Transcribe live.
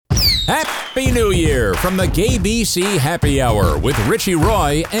Happy New Year from the GAYBC Happy Hour with Richie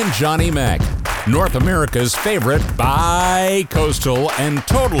Roy and Johnny Mac. North America's favorite bi-coastal and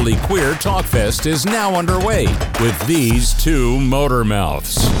totally queer talk fest is now underway with these two motor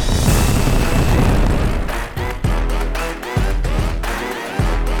mouths.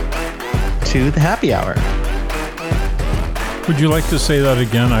 To the Happy Hour. Would you like to say that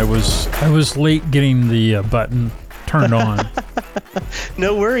again? I was late getting the button turned on.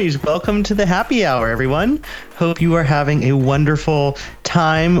 No worries. Welcome to the Happy Hour, everyone. Hope you are having a wonderful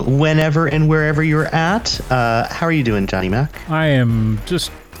time whenever and wherever you're at. How are you doing, Johnny Mac? I am just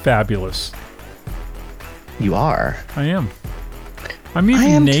fabulous. You are? I am. I'm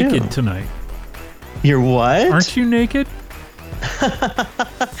even naked tonight. You're what? Aren't you naked?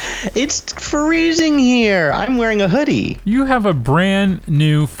 It's freezing here. I'm wearing a hoodie. You have a brand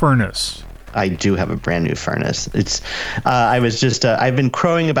new furnace. I do have a brand new furnace. I've been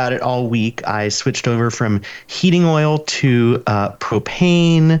crowing about it all week. I switched over from heating oil to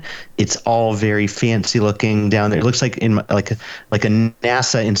propane. It's all very fancy looking down there. It looks like like a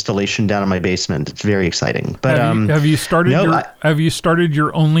NASA installation down in my basement. It's very exciting. But have you started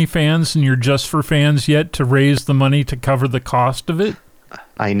your OnlyFans and your Just for Fans yet to raise the money to cover the cost of it?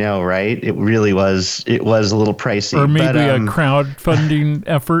 I know, right? It really was. It was a little pricey. Or maybe a crowdfunding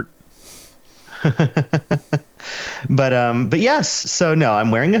effort. But yes, so no,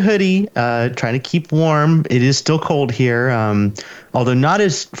 I'm wearing a hoodie, trying to keep warm. It is still cold here, although not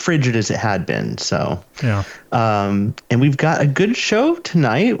as frigid as it had been. So yeah. And we've got a good show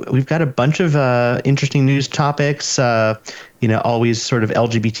tonight. We've got a bunch of interesting news topics. Always sort of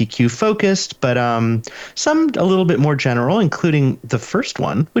LGBTQ focused, but some a little bit more general, including the first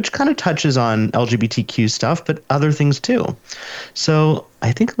one, which kind of touches on LGBTQ stuff, but other things too. So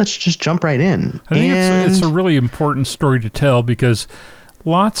I think let's just jump right in. I think it's a really important story to tell because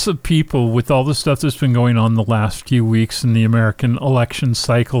lots of people, with all the stuff that's been going on the last few weeks in the American election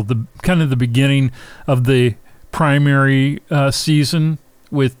cycle, the kind of the beginning of the primary season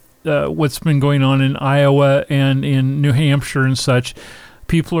with what's been going on in Iowa and in New Hampshire and such,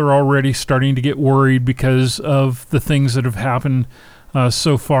 people are already starting to get worried because of the things that have happened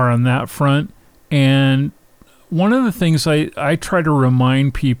so far on that front. And one of the things I try to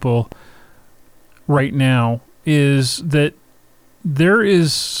remind people right now is that there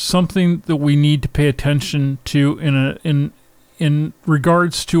is something that we need to pay attention to in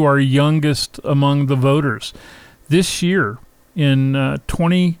regards to our youngest among the voters. This year, in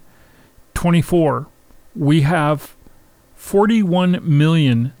 2024, we have 41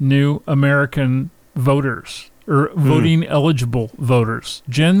 million new American voters, or voting eligible voters.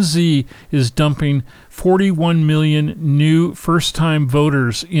 Gen Z is dumping 41 million new first-time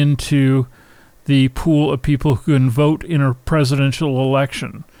voters into the pool of people who can vote in a presidential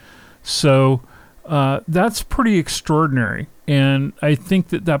election. So that's pretty extraordinary. And I think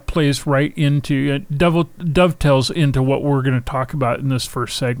that plays right into, dovetails into what we're going to talk about in this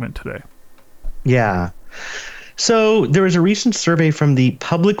first segment today. Yeah. So there was a recent survey from the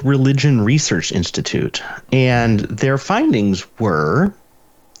Public Religion Research Institute, and their findings were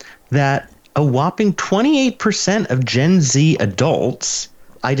that a whopping 28% of Gen Z adults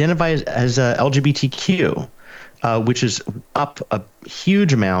identify as LGBTQ, which is up a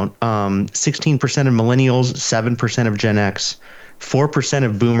huge amount. 16% of millennials, 7% of Gen X, 4%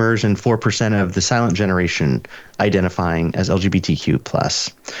 of boomers, and 4% of the silent generation identifying as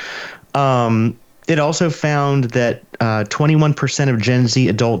LGBTQ+. It also found that 21% of Gen Z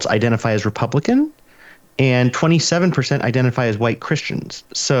adults identify as Republican, and 27% identify as white Christians.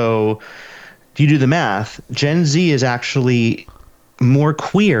 So if you do the math, Gen Z is actually more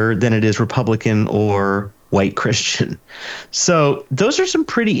queer than it is Republican or white Christian. So those are some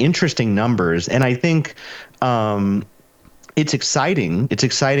pretty interesting numbers. And I think it's exciting. It's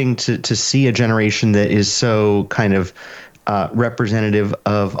exciting to see a generation that is so kind of representative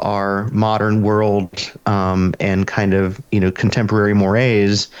of our modern world and kind of, contemporary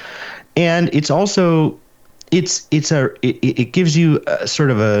mores. And it's also, it gives you a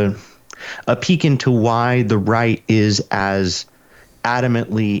sort of a peek into why the right is as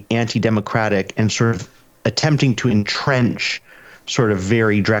adamantly anti-democratic and sort of attempting to entrench sort of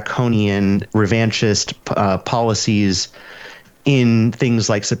very draconian revanchist policies in things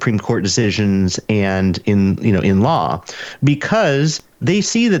like Supreme Court decisions and in law, because they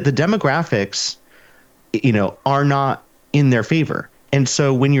see that the demographics, are not in their favor. And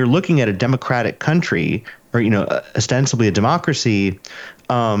so when you're looking at a democratic country or, ostensibly a democracy,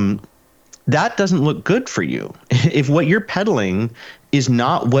 that doesn't look good for you. If what you're peddling is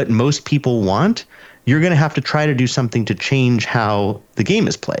not what most people want, you're going to have to try to do something to change how the game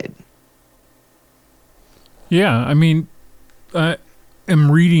is played. Yeah, I mean, I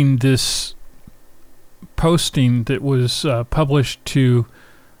am reading this posting that was published to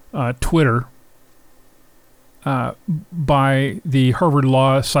Twitter by the Harvard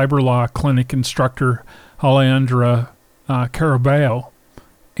Cyber Law Clinic instructor Alejandra Caraballo,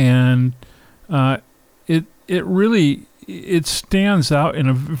 and it really stands out in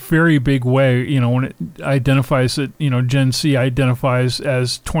a very big way. You know, when it identifies that, you know, Gen Z identifies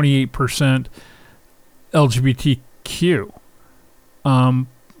as 28% LGBTQ,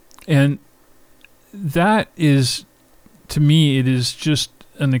 and that is, to me, it is just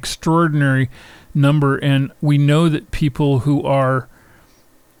an extraordinary number, and we know that people who are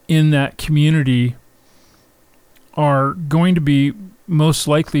in that community are going to be most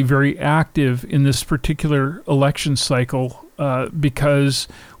likely very active in this particular election cycle, because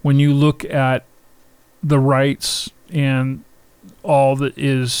when you look at the rights and all that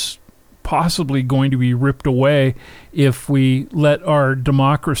is possibly going to be ripped away if we let our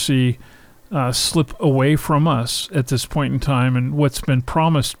democracy slip away from us at this point in time, and what's been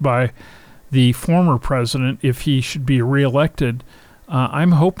promised by the former president, if he should be reelected,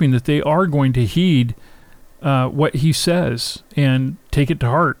 I'm hoping that they are going to heed what he says and take it to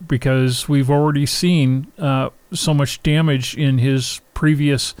heart, because we've already seen so much damage in his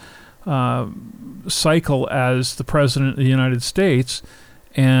previous cycle as the president of the United States.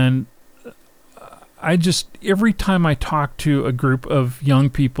 And I just, every time I talk to a group of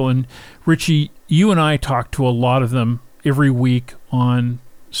young people, and Richie, you and I talk to a lot of them every week on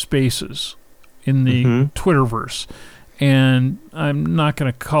Spaces in the Twitterverse. And I'm not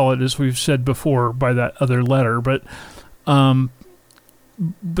going to call it, as we've said before, by that other letter, but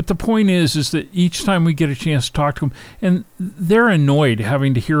the point is that each time we get a chance to talk to them, and they're annoyed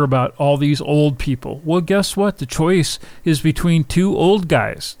having to hear about all these old people. Well, guess what? The choice is between two old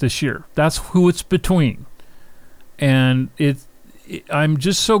guys this year. That's who it's between. And I'm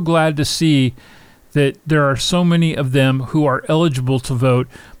just so glad to see that there are so many of them who are eligible to vote.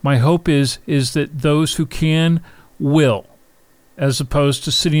 My hope is that those who can will, as opposed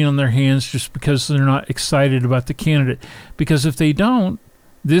to sitting on their hands just because they're not excited about the candidate. Because if they don't,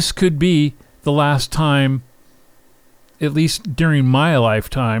 this could be the last time, at least during my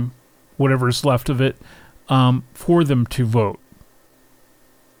lifetime, whatever's left of it, for them to vote.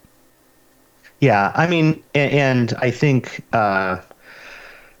 Yeah, I mean, and I think that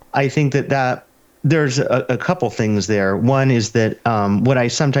there's a couple things there. One is that what I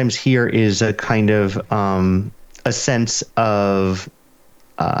sometimes hear is a kind of a sense of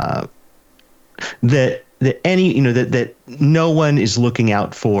that no one is looking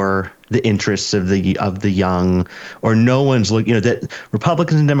out for the interests of the young, or no one's looking, that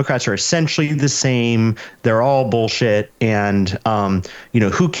Republicans and Democrats are essentially the same. They're all bullshit, and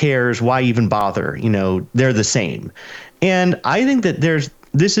who cares? Why even bother? They're the same. And I think that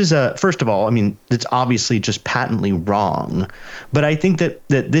this is first of all, I mean, it's obviously just patently wrong, but I think that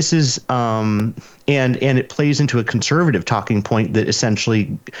this is and it plays into a conservative talking point that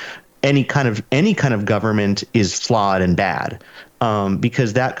essentially any kind of government is flawed and bad,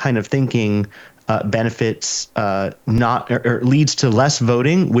 because that kind of thinking benefits leads to less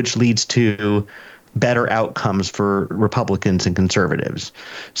voting, which leads to better outcomes for Republicans and conservatives.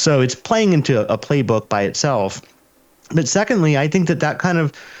 So it's playing into a playbook by itself. But secondly, I think that kind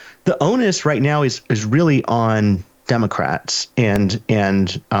of the onus right now is really on Democrats and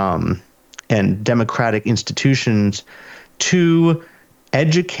democratic institutions to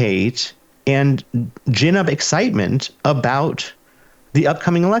educate and gin up excitement about the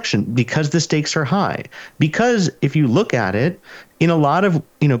upcoming election, because the stakes are high. Because if you look at it, in a lot of,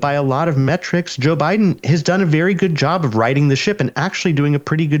 by a lot of metrics, Joe Biden has done a very good job of righting the ship and actually doing a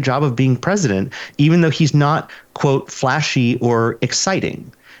pretty good job of being president, even though he's not, quote, flashy or exciting.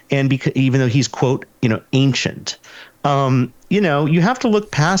 And even though he's, quote, ancient, you have to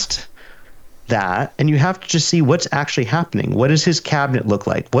look past that, and you have to just see what's actually happening. What does his cabinet look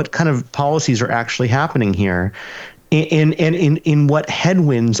like? What kind of policies are actually happening here? And in what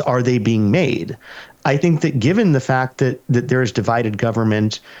headwinds are they being made? I think that given the fact that there's divided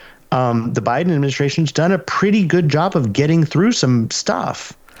government, the Biden administration's done a pretty good job of getting through some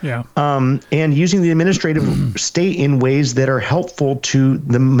stuff. Yeah. And using the administrative state in ways that are helpful to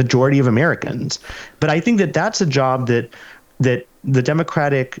the majority of Americans. But I think that that's a job that the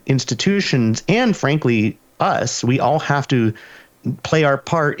democratic institutions, and frankly us, we all have to play our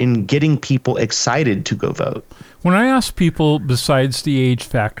part in getting people excited to go vote. When I ask people, besides the age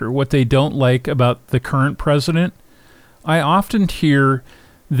factor, what they don't like about the current president, I often hear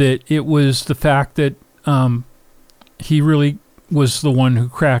that it was the fact that he really was the one who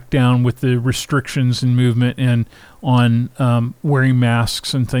cracked down with the restrictions and movement and on wearing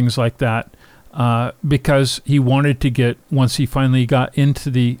masks and things like that, because he wanted to get, once he finally got into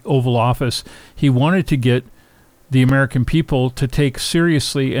the Oval Office, he wanted to get the American people to take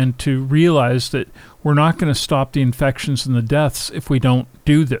seriously and to realize that we're not going to stop the infections and the deaths if we don't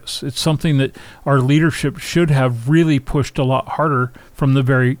do this. It's something that our leadership should have really pushed a lot harder from the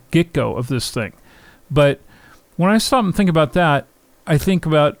very get-go of this thing. But when I stop and think about that, I think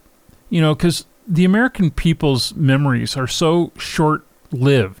about, because the American people's memories are so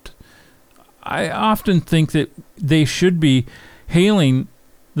short-lived. I often think that they should be hailing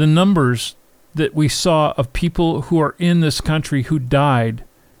the numbers that we saw of people who are in this country who died,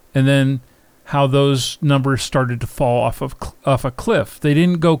 and then how those numbers started to fall off a cliff. They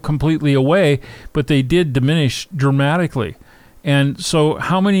didn't go completely away, but they did diminish dramatically. And so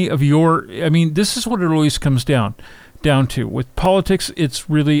how many of this is what it always comes down to. With politics, it's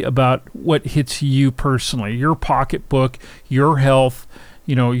really about what hits you personally, your pocketbook, your health,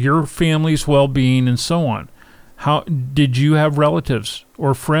 your family's well-being, and so on. How did you have relatives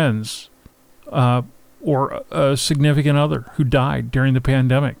or friends or a significant other who died during the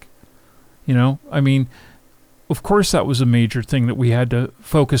pandemic? Of course that was a major thing that we had to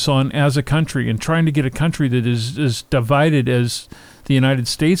focus on as a country, and trying to get a country that is as divided as the United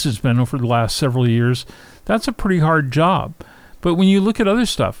States has been over the last several years. That's a pretty hard job. But when you look at other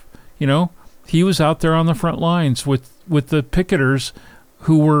stuff, he was out there on the front lines with the picketers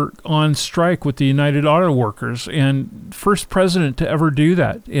who were on strike with the United Auto Workers, and first president to ever do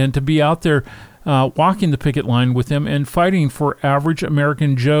that, and to be out there walking the picket line with them and fighting for average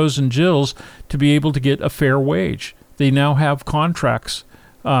American Joes and Jills to be able to get a fair wage. They now have contracts.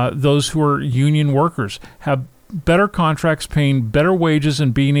 Those who are union workers have better contracts, paying better wages,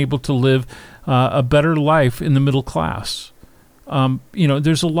 and being able to live a better life in the middle class.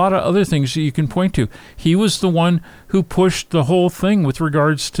 There's a lot of other things that you can point to. He was the one who pushed the whole thing with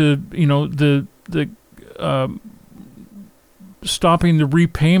regards to, the stopping the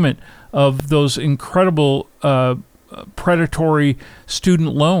repayment of those incredible predatory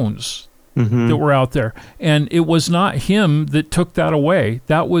student loans that were out there. And it was not him that took that away.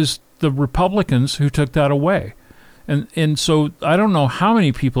 That was the Republicans who took that away. And so I don't know how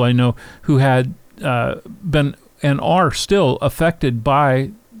many people I know who had been and are still affected by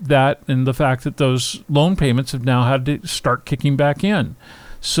that, and the fact that those loan payments have now had to start kicking back in.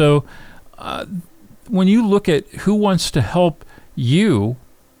 So when you look at who wants to help you,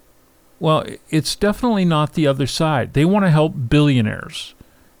 well, it's definitely not the other side. They want to help billionaires,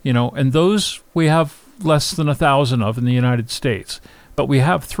 and those we have less than 1,000 of in the United States, but we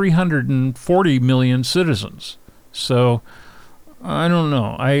have 340 million citizens. So I don't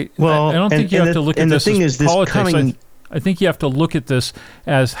know. I don't think you have to look at this as politics. I think you have to look at this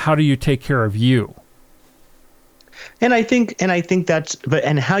as, how do you take care of you? And I think that's,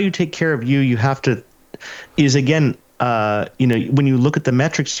 and how you take care of you have to, is again, when you look at the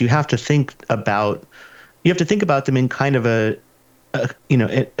metrics, you have to think about them in kind of a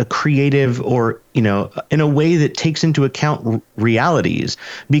creative, or, in a way that takes into account realities,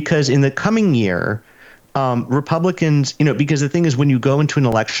 because in the coming year, Republicans, because the thing is, when you go into an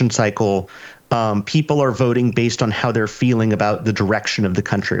election cycle, people are voting based on how they're feeling about the direction of the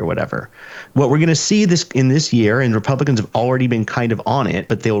country or whatever. What we're going to see in this year, and Republicans have already been kind of on it,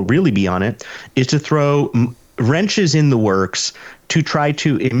 but they'll really be on it, is to throw wrenches in the works to try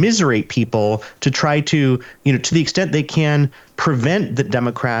to immiserate people, to try to, to the extent they can, prevent the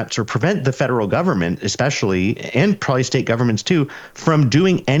Democrats, or prevent the federal government especially, and probably state governments too, from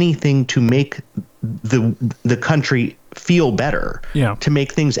doing anything to make the country feel better, to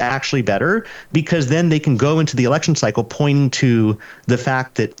make things actually better, because then they can go into the election cycle pointing to the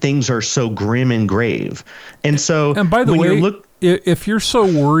fact that things are so grim and grave. And so, and by the way, if you're so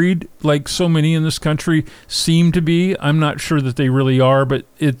worried, like so many in this country seem to be, I'm not sure that they really are, but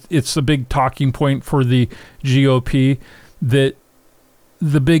it's a big talking point for the GOP, that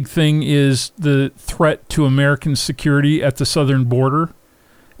the big thing is the threat to American security at the southern border.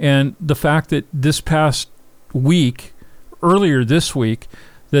 And the fact that earlier this week,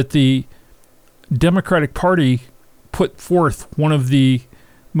 that the Democratic Party put forth one of the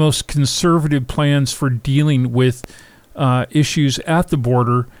most conservative plans for dealing with issues at the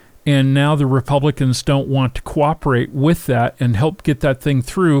border, and now the Republicans don't want to cooperate with that and help get that thing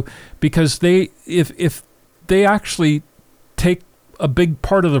through, because if they actually take a big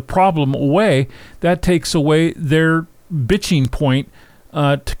part of the problem away, that takes away their bitching point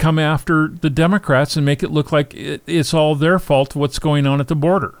to come after the Democrats and make it look like it's all their fault what's going on at the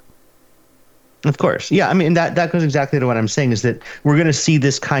border. Of course. Yeah. I mean, that goes exactly to what I'm saying, is that we're going to see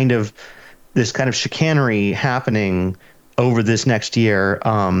this kind of chicanery happening over this next year,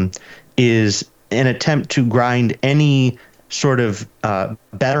 is an attempt to grind any sort of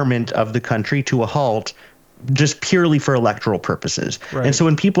betterment of the country to a halt just purely for electoral purposes. Right. And so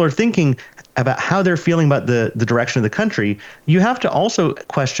when people are thinking about how they're feeling about the direction of the country, you have to also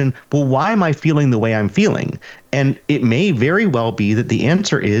question, well, why am I feeling the way I'm feeling? And it may very well be that the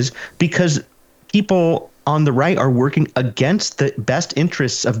answer is because people on the right are working against the best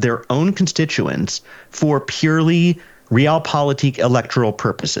interests of their own constituents for purely realpolitik electoral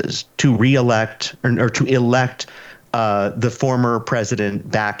purposes, to re-elect or to elect the former president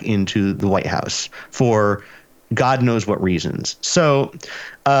back into the White House for God knows what reasons. So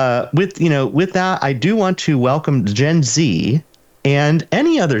with that, I do want to welcome Gen Z and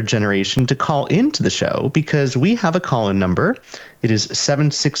any other generation to call into the show, because we have a call-in number. It is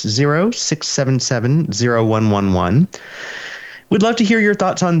 760-677-0111. We'd love to hear your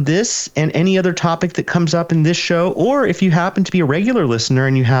thoughts on this and any other topic that comes up in this show, or if you happen to be a regular listener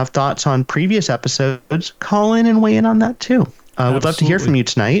and you have thoughts on previous episodes, call in and weigh in on that too. We'd love to hear from you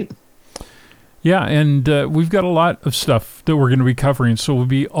tonight. Yeah, and we've got a lot of stuff that we're going to be covering, so we'll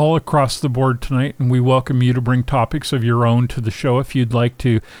be all across the board tonight, and we welcome you to bring topics of your own to the show if you'd like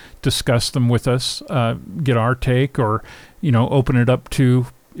to discuss them with us, get our take, or, open it up to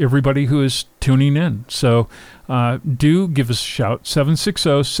everybody who is tuning in. So do give us a shout,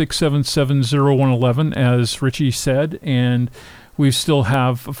 760-677-0111, as Richie said, and we still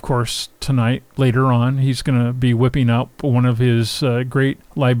have, of course, tonight, later on, he's going to be whipping up one of his great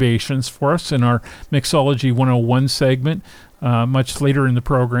libations for us in our Mixology 101 segment much later in the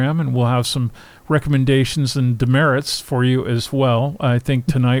program, and we'll have some recommendations and demerits for you as well. I think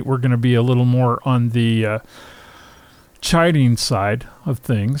tonight we're going to be a little more on the chiding side of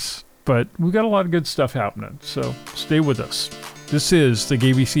things, but we've got a lot of good stuff happening, so stay with us. This is the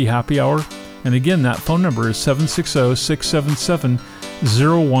GAYBC Happy Hour. And again, that phone number is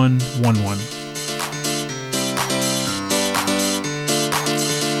 760-677-0111.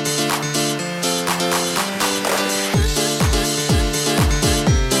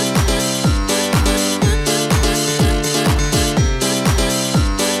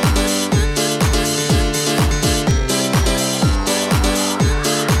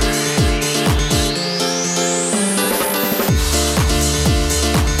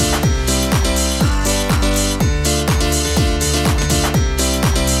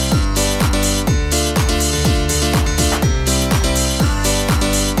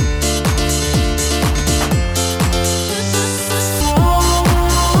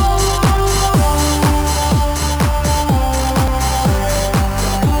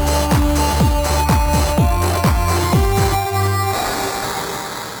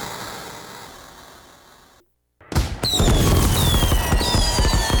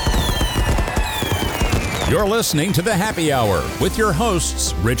 You're listening to the Happy Hour with your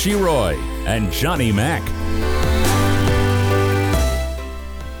hosts, Richie Roy and Johnny Mac.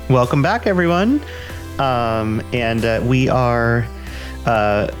 Welcome back, everyone. And we are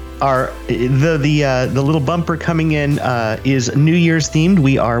the little bumper coming in is New Year's themed.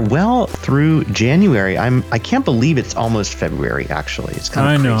 We are well through January. I can't believe it's almost February. Actually, it's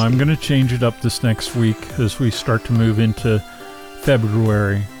kind of crazy. I know. I'm going to change it up this next week as we start to move into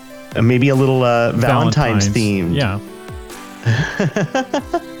February. Maybe a little Valentine's themed. Yeah.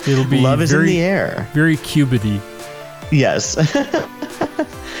 It'll be love is in the air. Very Cupid-y. Yes.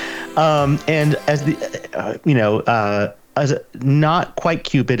 And as the as not quite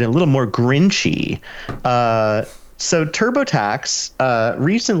Cupid and a little more Grinchy. So TurboTax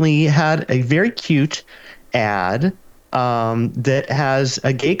recently had a very cute ad that has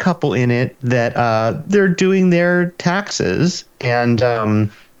a gay couple in it that they're doing their taxes, and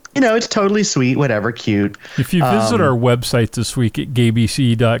it's totally sweet, whatever, cute. If you visit our website this week at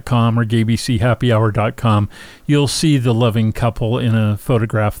gaybc.com or gaybchappyhour.com, you'll see the loving couple in a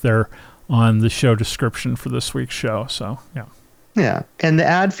photograph there on the show description for this week's show. So, yeah. Yeah. And the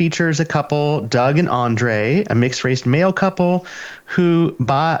ad features a couple, Doug and Andre, a mixed-race male couple who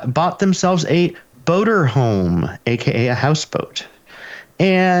bought themselves a boater home, a.k.a. a houseboat.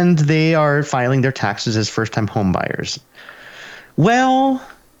 And they are filing their taxes as first-time home buyers. Well,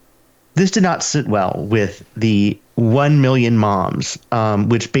 this did not sit well with the 1 million moms,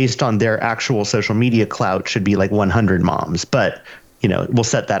 which based on their actual social media clout should be like 100 moms. But, we'll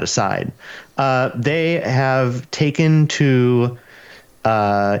set that aside. They have taken to,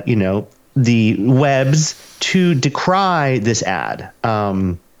 the webs to decry this ad.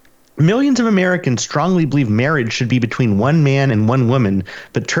 Millions of Americans strongly believe marriage should be between one man and one woman,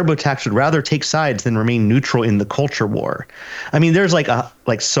 but TurboTax would rather take sides than remain neutral in the culture war. I mean, there's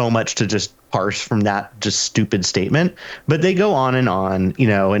like so much to just parse from that just stupid statement, but they go on,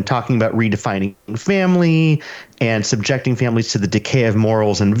 and talking about redefining family and subjecting families to the decay of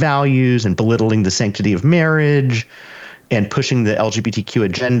morals and values and belittling the sanctity of marriage and pushing the LGBTQ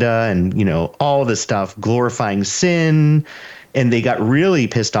agenda and, all this stuff, glorifying sin. And they got really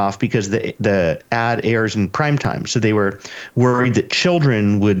pissed off because the ad airs in prime time. So they were worried that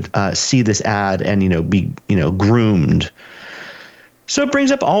children would see this ad and, be, groomed. So it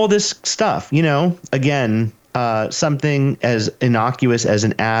brings up all this stuff, again, something as innocuous as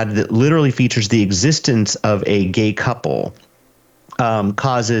an ad that literally features the existence of a gay couple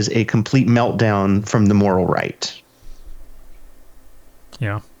causes a complete meltdown from the moral right.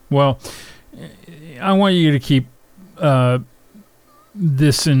 Yeah. Well, I want you to keep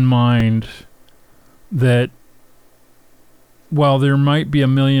this in mind, that while there might be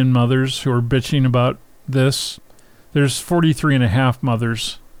 1 million mothers who are bitching about this, there's 43.5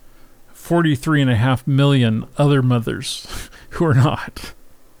 mothers, 43.5 million other mothers who are not.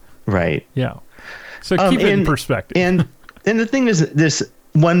 Right. Yeah. So keep it in perspective. And the thing is, this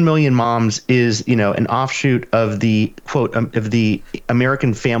 1 million moms is, an offshoot of the quote of the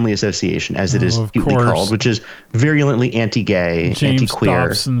American Family Association, as it is cutely called, which is virulently anti-gay, James anti-queer.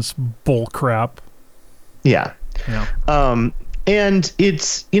 Dobson's bull crap. Yeah. And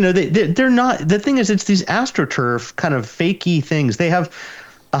it's, they're not, the thing is, it's these AstroTurf kind of fakey things. They have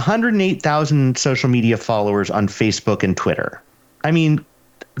 108,000 social media followers on Facebook and Twitter. I mean,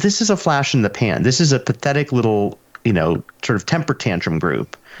 this is a flash in the pan. This is a pathetic little, sort of temper tantrum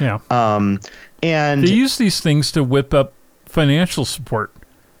group. Yeah. And they use these things to whip up financial support,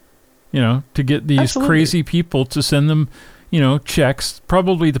 to get these Absolutely. crazy people to send them, checks,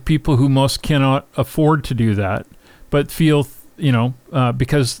 probably the people who most cannot afford to do that, but feel,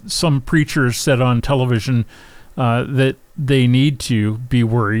 because some preachers said on television that they need to be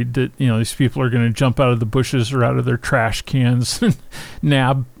worried that, these people are going to jump out of the bushes or out of their trash cans and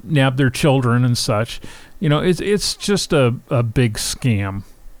nab their children and such. It's just a big scam.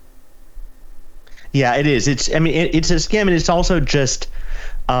 Yeah, it is. It's a scam, and it's also just,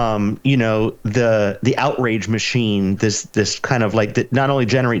 the outrage machine. This kind of like that not only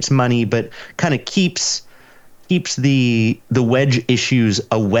generates money, but kind of keeps the wedge issues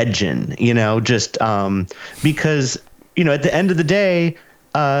a wedging. Just because at the end of the day,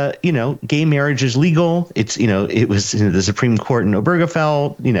 gay marriage is legal. It's, it was the Supreme Court in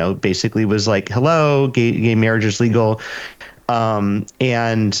Obergefell, basically was like, hello, gay marriage is legal.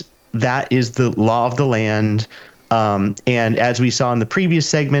 And that is the law of the land. And as we saw in the previous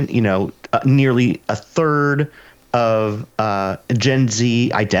segment, nearly a third of Gen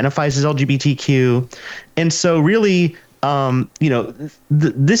Z identifies as LGBTQ. And so really,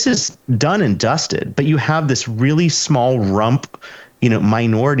 this is done and dusted, but you have this really small rump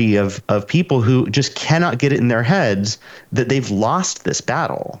minority of people who just cannot get it in their heads that they've lost this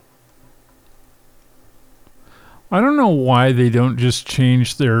battle. I don't know why they don't just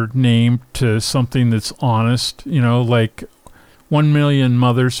change their name to something that's honest, like 1 million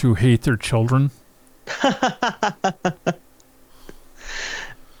mothers who hate their children.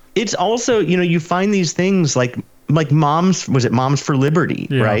 It's also, you find these things like Moms, was it Moms for Liberty,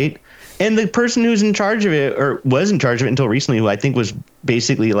 yeah. Right? And the person who's in charge of it, or was in charge of it until recently, who I think was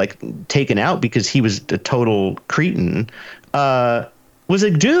basically like taken out because he was a total cretin, was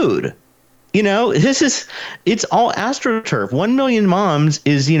a dude. It's all AstroTurf. 1 million moms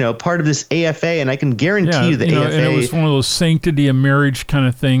is, part of this AFA, and I can guarantee you the AFA. And it was one of those sanctity of marriage kind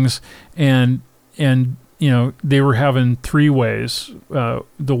of things, and they were having three ways, the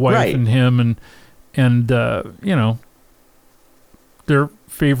wife right. and him, and their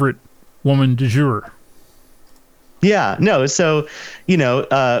favorite woman du jour. Yeah, no. So,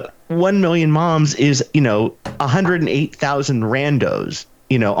 1 million moms is, 108,000 randos,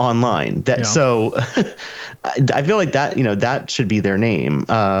 online. So I feel like that, that should be their name,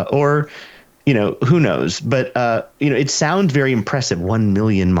 or, who knows? But, it sounds very impressive. 1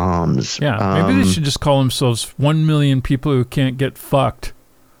 million moms. Yeah. Maybe they should just call themselves 1 million people who can't get fucked.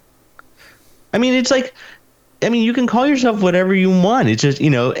 I mean, it's like, you can call yourself whatever you want. It's just,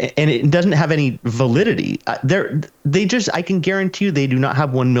 and it doesn't have any validity. I can guarantee you they do not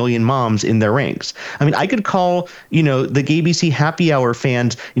have 1 million moms in their ranks. I mean, I could call, the GAYBC Happy Hour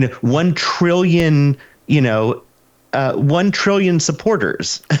fans, 1 trillion, 1 trillion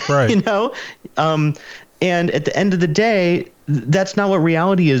supporters, right. And at the end of the day, that's not what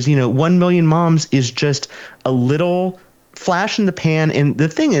reality is. 1 million moms is just a little flash in the pan. And the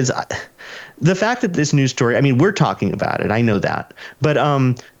thing is, the fact that this news story, I mean, we're talking about it, I know that, but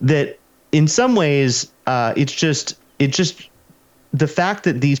that in some ways, it's just the fact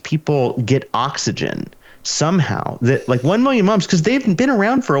that these people get oxygen somehow, that like 1 million moms, because they've been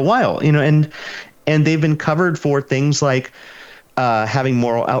around for a while, and they've been covered for things like having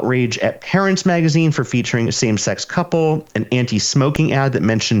moral outrage at Parents magazine for featuring a same-sex couple, an anti-smoking ad that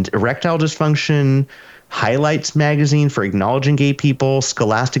mentioned erectile dysfunction, Highlights magazine for acknowledging gay people,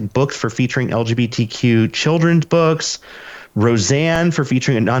 Scholastic Books for featuring LGBTQ children's books, Roseanne for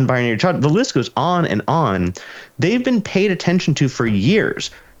featuring a non-binary child. The list goes on and on. They've been paid attention to for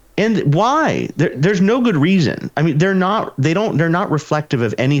years. And why? There's no good reason. I mean, they're not reflective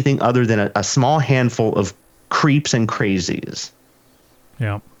of anything other than a small handful of creeps and crazies.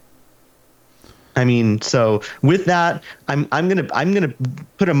 Yeah. I mean, so with that, I'm gonna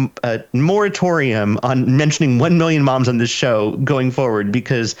put a moratorium on mentioning 1 million moms on this show going forward,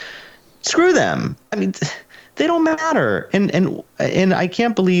 because screw them. I mean, they don't matter, and I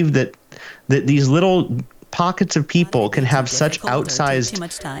can't believe that these little pockets of people can have such outsized,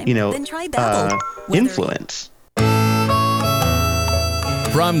 influence.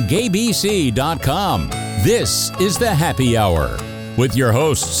 From GAYBC.com, this is the Happy Hour with your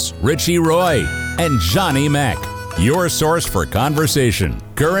hosts, Richie Roy and Johnny Mac, your source for conversation,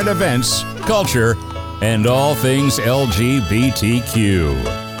 current events, culture, and all things LGBTQ.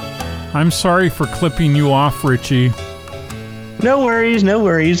 I'm sorry for clipping you off, Richie. No worries.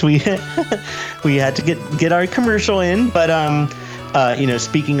 We had to get our commercial in, but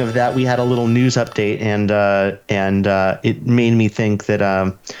speaking of that, we had a little news update, and it made me think that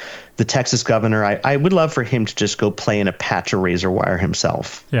the Texas governor, I would love for him to just go play in a patch of razor wire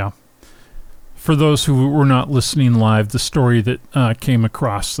himself. Yeah. For those who were not listening live, the story that came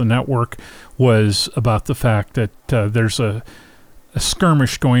across the network was about the fact that there's a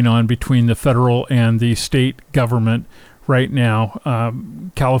skirmish going on between the federal and the state government right now.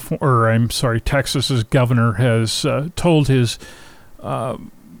 Texas's governor has told his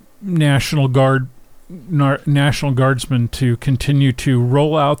National Guardsmen to continue to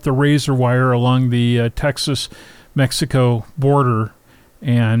roll out the razor wire along the Texas-Mexico border,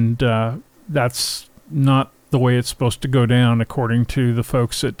 and that's not the way it's supposed to go down, according to the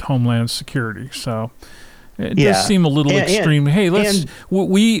folks at Homeland Security. So it does seem a little extreme.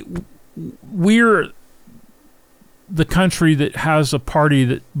 We're the country that has a party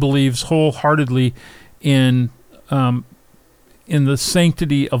that believes wholeheartedly in the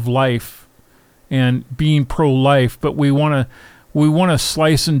sanctity of life and being pro-life, but we want to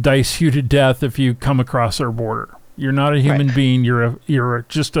slice and dice you to death if you come across our border. You're not a human being. You're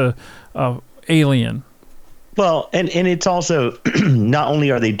just a alien. Well, and it's also not only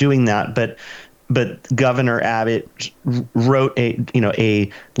are they doing that, but Governor Abbott wrote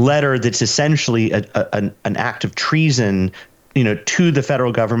a letter that's essentially an act of treason, to the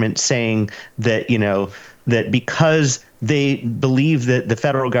federal government, saying that that because they believe that the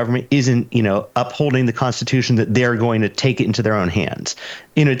federal government isn't upholding the Constitution, that they're going to take it into their own hands.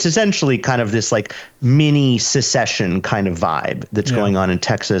 It's essentially kind of this like mini secession kind of vibe that's going on in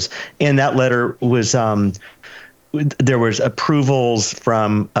Texas. And that letter was there was approvals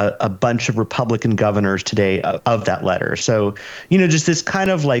from a bunch of Republican governors today of that letter. So, just this kind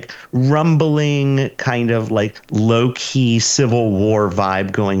of like rumbling, kind of like low key Civil War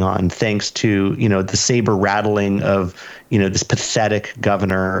vibe going on, thanks to, the saber rattling of, this pathetic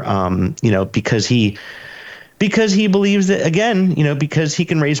governor, because he believes that, again, because he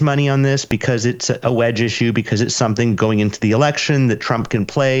can raise money on this, because it's a wedge issue, because it's something going into the election that Trump can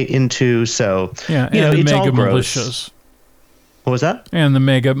play into. So, and the it's mega all gross. militias. What was that? And the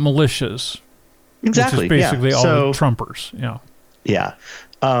mega militias. Exactly. Which is basically all the Trumpers. Yeah. Yeah.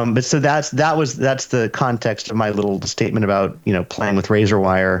 But so that's the context of my little statement about, playing with razor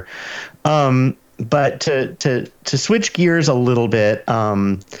wire. But to switch gears a little bit,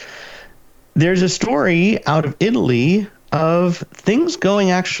 there's a story out of Italy of things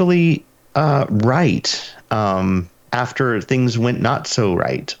going actually right after things went not so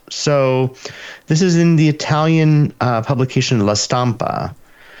right. So this is in the Italian publication La Stampa.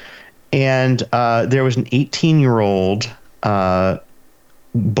 And there was an 18-year-old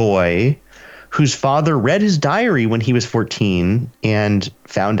boy whose father read his diary when he was 14 and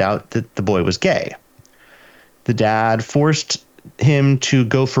found out that the boy was gay. The dad forced him to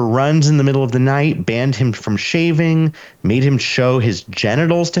go for runs in the middle of the night, banned him from shaving, made him show his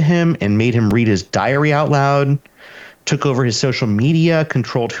genitals to him, and made him read his diary out loud, took over his social media,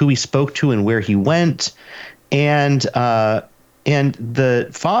 controlled who he spoke to and where he went. And the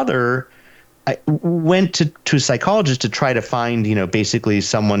father I went to a psychologist to try to find, basically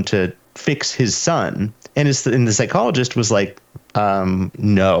someone to fix his son. And the psychologist was like,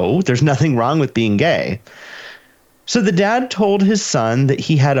 no, there's nothing wrong with being gay. So the dad told his son that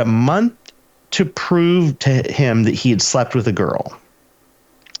he had a month to prove to him that he had slept with a girl.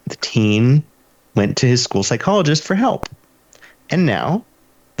 The teen went to his school psychologist for help. And now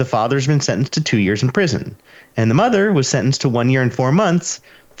the father's been sentenced to 2 years in prison. And the mother was sentenced to 1 year and 4 months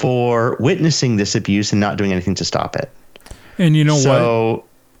for witnessing this abuse and not doing anything to stop it. And you know what?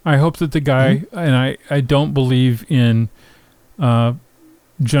 I hope that the guy, and I don't believe in,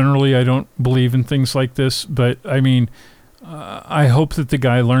 generally I don't believe in things like this, but I mean, I hope that the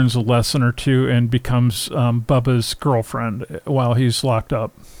guy learns a lesson or two and becomes Bubba's girlfriend while he's locked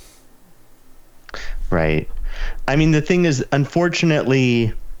up. Right. I mean, the thing is,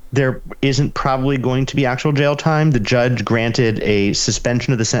 unfortunately, there isn't probably going to be actual jail time. The judge granted a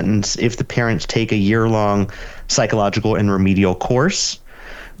suspension of the sentence if the parents take a year-long psychological and remedial course,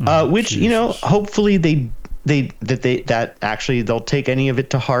 which, Jesus. Hopefully they'll take any of it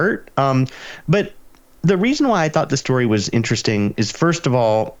to heart. But the reason why I thought the story was interesting is, first of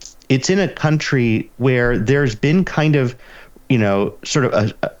all, it's in a country where there's been kind of, sort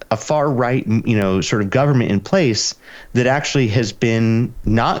of a far right, sort of government in place that actually has been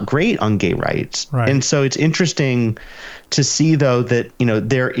not great on gay rights. Right. And so it's interesting to see, though, that,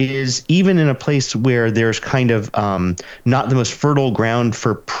 there is, even in a place where there's kind of not the most fertile ground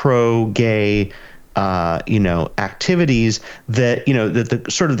for pro-gay activities, that, that the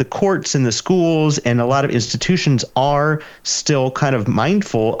sort of the courts and the schools and a lot of institutions are still kind of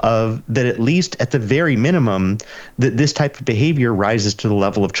mindful of that, at least at the very minimum, that this type of behavior rises to the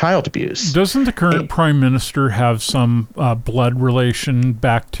level of child abuse. Doesn't the current prime minister have some blood relation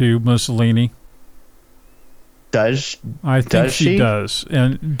back to Mussolini? I think she does.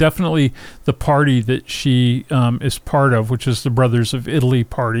 And definitely the party that she is part of, which is the Brothers of Italy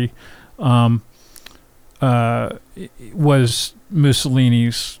party, was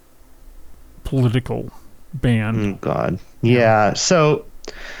Mussolini's political band. Oh, God. Yeah. So,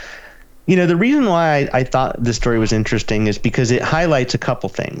 the reason why I thought this story was interesting is because it highlights a couple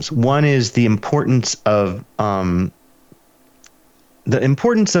things. One is the importance of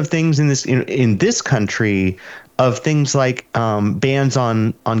things in this country, of things like bans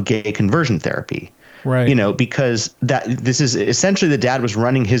on gay conversion therapy. Right. Because this is essentially, the dad was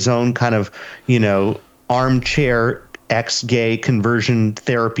running his own kind of, armchair ex-gay conversion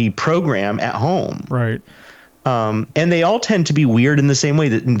therapy program at home. Right. And they all tend to be weird in the same way,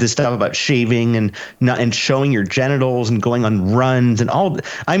 that the stuff about shaving and showing your genitals and going on runs and all.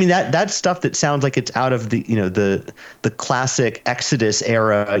 I mean, that's stuff that sounds like it's out of the, the classic Exodus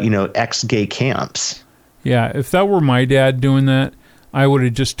era, ex-gay camps. Yeah. If that were my dad doing that, I would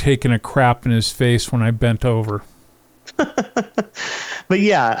have just taken a crap in his face when I bent over. But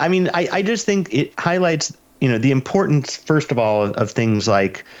yeah, I mean, I just think it highlights, the importance, first of all, of things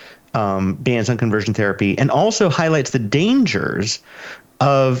like bans on conversion therapy, and also highlights the dangers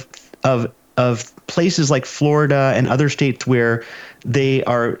of places like Florida and other states where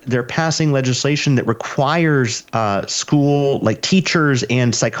they're passing legislation that requires school, like teachers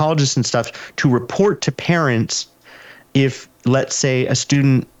and psychologists and stuff, to report to parents if, let's say, a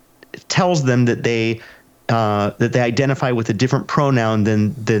student tells them that they identify with a different pronoun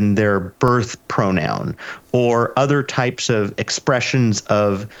than their birth pronoun, or other types of expressions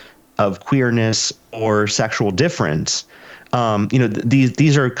of queerness or sexual difference.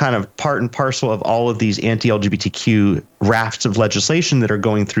 These are kind of part and parcel of all of these anti-LGBTQ rafts of legislation that are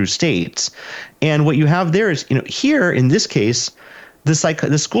going through states. And what you have there is, here in this case,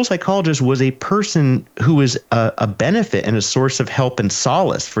 the school psychologist was a person who was a benefit and a source of help and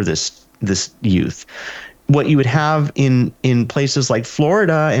solace for this youth. What you would have in places like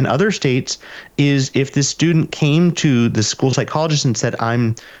Florida and other states is, if this student came to the school psychologist and said,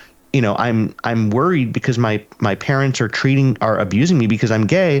 I'm worried because my parents are abusing me because I'm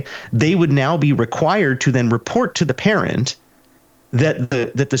gay, they would now be required to then report to the parent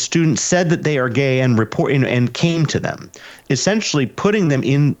that the student said that they are gay and report and came to them, essentially putting them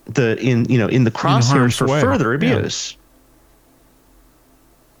in the crosshairs for further abuse.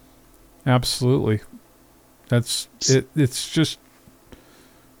 Yeah. Absolutely. That's it.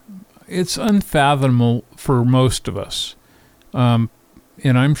 It's unfathomable for most of us. And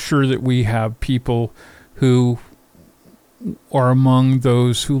I'm sure that we have people who are among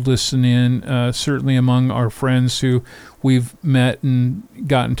those who listen in, certainly among our friends who we've met and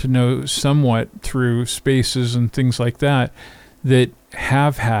gotten to know somewhat through spaces and things like that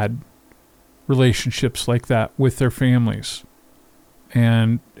have had relationships like that with their families.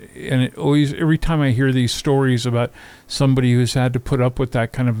 And it always, every time I hear these stories about somebody who's had to put up with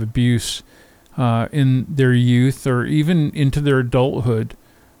that kind of abuse in their youth or even into their adulthood,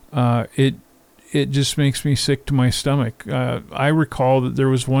 it just makes me sick to my stomach. I recall that there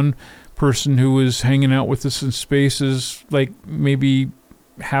was one person who was hanging out with us in Spaces like maybe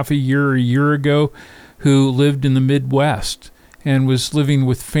half a year ago, who lived in the Midwest and was living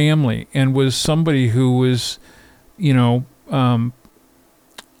with family and was somebody who was,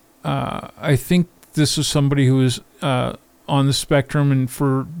 I think this was somebody who was on the spectrum, and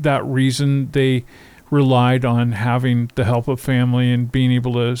for that reason they relied on having the help of family and being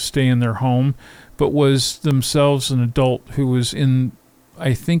able to stay in their home, but was themselves an adult who was in,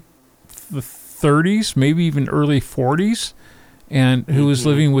 I think, the 30s, maybe even early 40s, and who was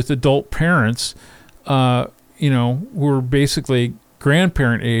living with adult parents, who were basically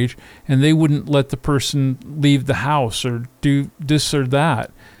grandparent age, and they wouldn't let the person leave the house or do this or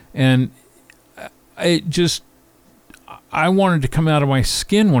that. And I wanted to come out of my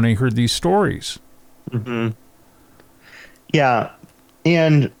skin when I heard these stories. Mm-hmm. Yeah.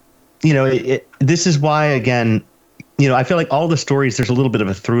 And, this is why, again, I feel like all the stories, there's a little bit of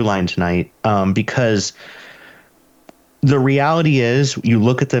a through line tonight, because the reality is, you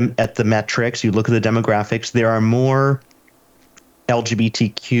look at the metrics, you look at the demographics, there are more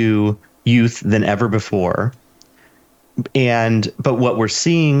LGBTQ youth than ever before. But what we're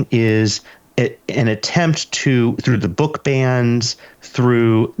seeing is an attempt to, through the book bans,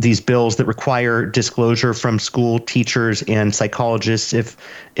 through these bills that require disclosure from school teachers and psychologists if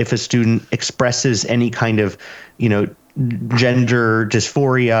a student expresses any kind of, gender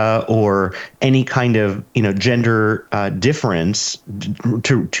dysphoria or any kind of, gender difference,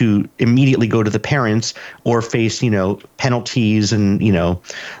 to immediately go to the parents or face, penalties and,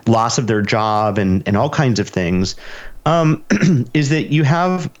 loss of their job and all kinds of things, is that you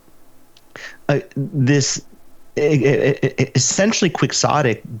have this essentially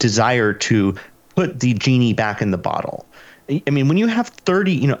quixotic desire to put the genie back in the bottle. I mean, when you have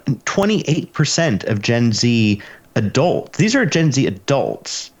 28% of Gen Z adults, these are Gen Z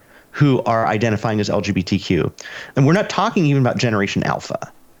adults who are identifying as LGBTQ, and we're not talking even about Generation Alpha.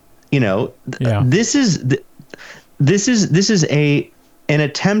 This is an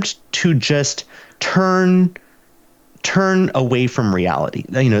attempt to just turn away from reality.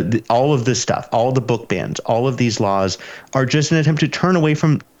 All of this stuff, all the book bans, all of these laws are just an attempt to turn away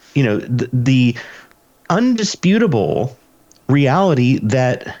from, the undisputable reality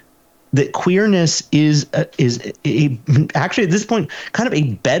that queerness is actually at this point kind of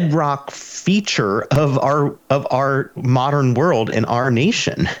a bedrock feature of our modern world and our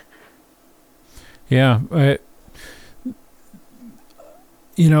nation. Yeah.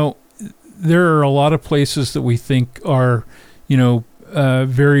 There are a lot of places that we think are,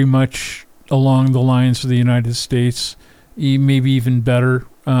 very much along the lines of the United States, maybe even better,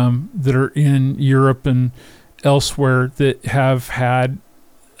 that are in Europe and elsewhere that have had,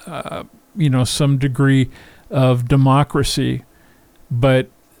 some degree of democracy. But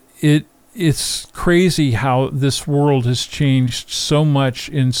it's crazy how this world has changed so much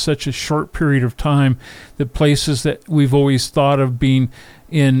in such a short period of time, that places that we've always thought of being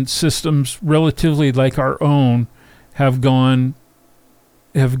in systems relatively like our own have gone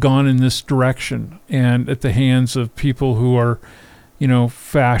in this direction, and at the hands of people who are,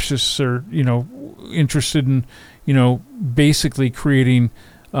 fascists or, interested in, basically creating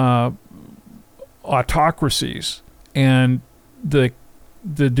autocracies. And the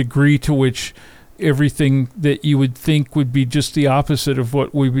degree to which everything that you would think would be just the opposite of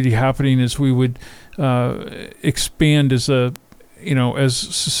what would be happening as we would expand as as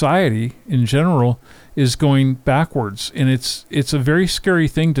society in general, is going backwards. And it's a very scary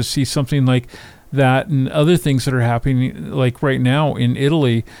thing to see something like that and other things that are happening. Like right now in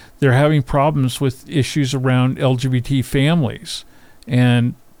Italy, they're having problems with issues around LGBT families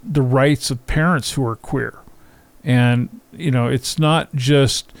and the rights of parents who are queer. And, it's not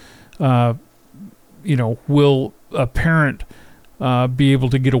just, will a parent be able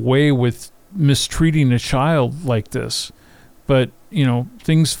to get away with mistreating a child like this? But,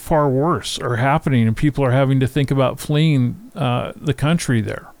 things far worse are happening, and people are having to think about fleeing the country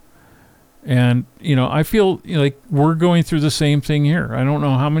there. And, I feel like we're going through the same thing here. I don't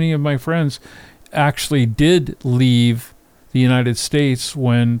know how many of my friends actually did leave the United States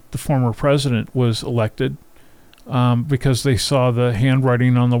when the former president was elected, because they saw the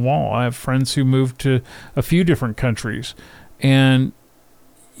handwriting on the wall. I have friends who moved to a few different countries, and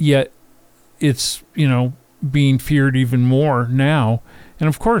yet it's, being feared even more now. And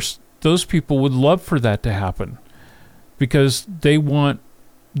of course, those people would love for that to happen, because they want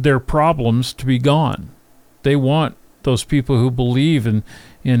their problems to be gone. They want those people who believe in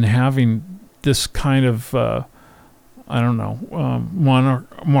having this kind of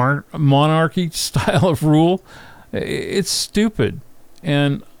monarchy style of rule. It's stupid,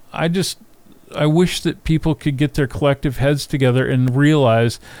 and I wish that people could get their collective heads together and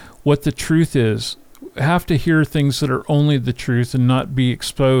realize what the truth is. Have to hear things that are only the truth and not be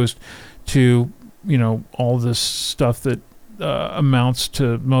exposed to, all this stuff that amounts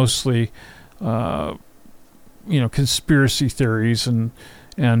to mostly, conspiracy theories and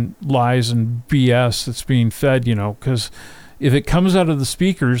lies and BS that's being fed, because if it comes out of the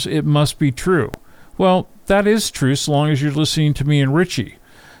speakers, it must be true. Well, that is true so long as you're listening to me and Richie.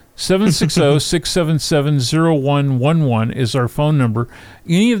 760-677-0111 is our phone number.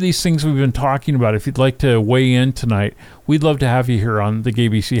 Any of these things we've been talking about, if you'd like to weigh in tonight, we'd love to have you here on the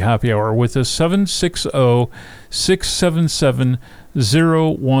GAYBC Happy Hour with us.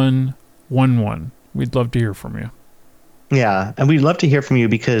 760-677-0111. We'd love to hear from you. Yeah, and we'd love to hear from you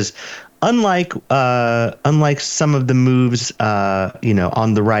because unlike some of the moves,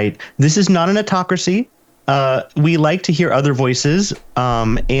 on the right, this is not an autocracy. We like to hear other voices,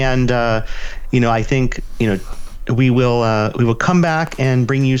 and I think we will come back and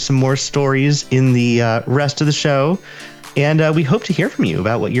bring you some more stories in the rest of the show, and we hope to hear from you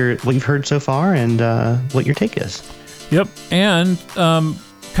about what you've heard so far and what your take is. Yep, and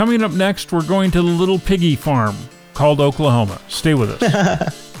coming up next, we're going to the little piggy farm called Oklahoma. Stay with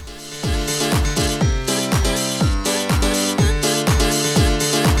us.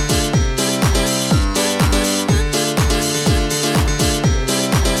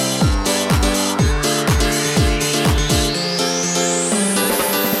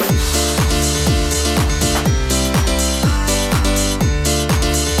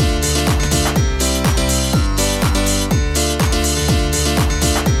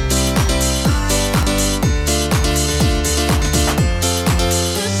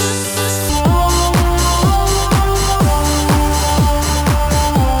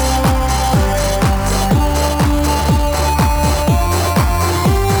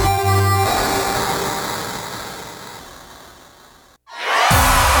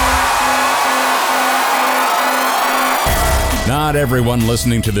 Not everyone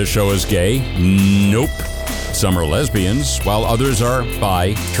listening to this show is gay. Nope. Some are lesbians, while others are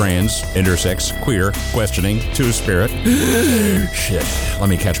bi, trans, intersex, queer, questioning, two-spirit. Shit, let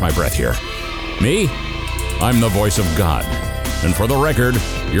me catch my breath here. Me? I'm the voice of God. And for the record,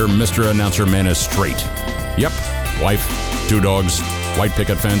 your Mr. Announcer Man is straight. Yep, wife, 2 dogs, white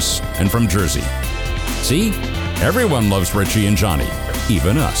picket fence, and from Jersey. See? Everyone loves Richie and Johnny,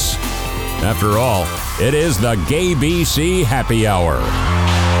 even us. After all, it is the GAYBC Happy Hour.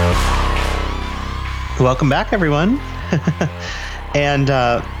 Welcome back, everyone. and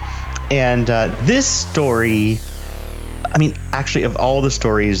this story, I mean, actually, of all the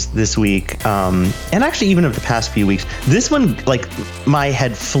stories this week, and actually even of the past few weeks, this one, like, my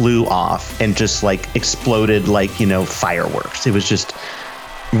head flew off and just, like, exploded like, fireworks. It was just...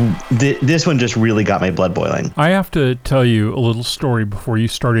 This one just really got my blood boiling. I have to tell you a little story before you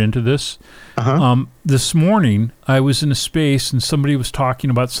start into this. This morning, I was in a space and somebody was talking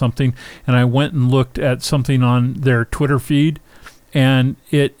about something, and I went and looked at something on their Twitter feed, and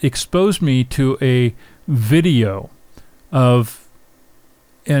it exposed me to a video of,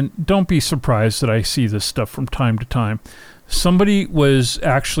 and don't be surprised that I see this stuff from time to time. Somebody was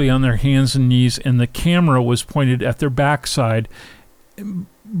actually on their hands and knees, and the camera was pointed at their backside.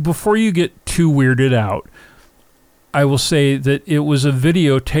 Before you get too weirded out, I will say that it was a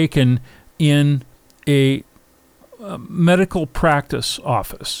video taken in a medical practice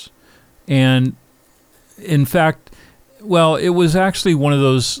office. And in fact, well, it was actually one of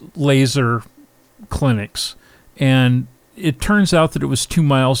those laser clinics. And it turns out that it was 2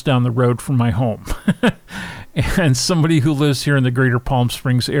 miles down the road from my home. And somebody who lives here in the greater Palm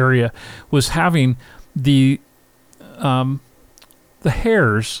Springs area was having the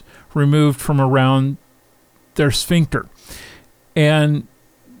hairs removed from around their sphincter. And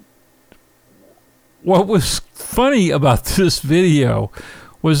what was funny about this video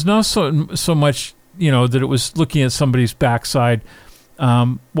was not so much, that it was looking at somebody's backside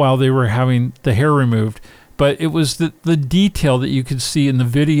while they were having the hair removed, but it was the detail that you could see in the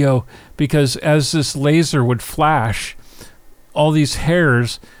video, because as this laser would flash, all these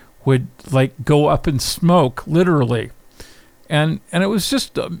hairs would like go up in smoke, literally. And it was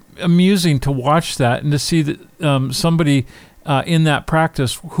just amusing to watch that and to see that somebody in that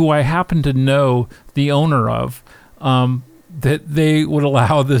practice, who I happen to know the owner of, that they would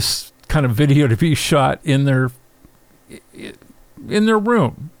allow this kind of video to be shot in their in their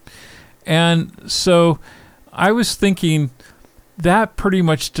room. And so I was thinking that pretty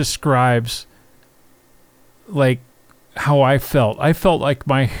much describes like how I felt. I felt like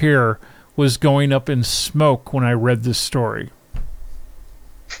my hair was going up in smoke when I read this story.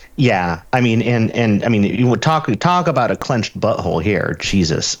 Yeah, I mean, and I mean, you would talk about a clenched butthole here,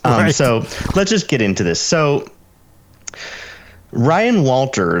 Jesus. Right. So let's just get into this. So Ryan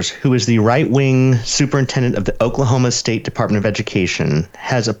Walters, who is the right-wing superintendent of the Oklahoma State Department of Education,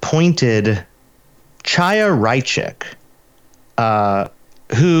 has appointed Chaya Rychik,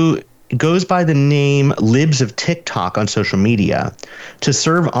 who goes by the name Libs of TikTok on social media, to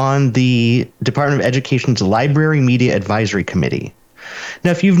serve on the Department of Education's Library Media Advisory Committee.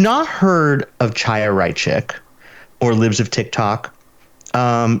 Now, if you've not heard of Chaya Rychik or Libs of TikTok,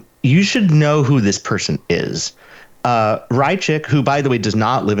 you should know who this person is. Rychik, who, by the way, does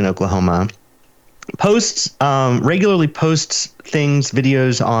not live in Oklahoma, regularly posts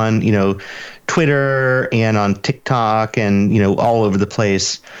videos on, Twitter and on TikTok and, all over the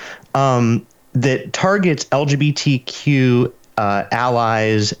place, that targets LGBTQ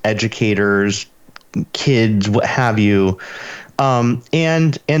allies, educators, kids, what have you.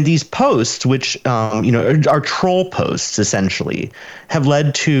 And these posts, which, are troll posts, essentially, have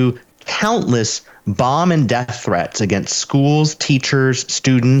led to countless bomb and death threats against schools, teachers,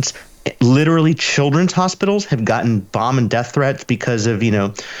 students. Literally, children's hospitals have gotten bomb and death threats because of,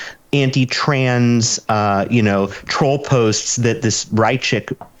 anti-trans, troll posts that this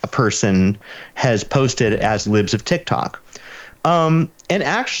Rychik person has posted as Libs of TikTok. And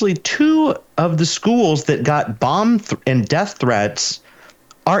actually, two of the schools that got bomb and death threats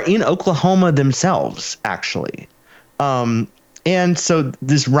are in Oklahoma themselves, actually. And so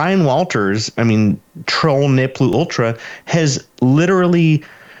this Ryan Walters, troll Niplu Ultra, has literally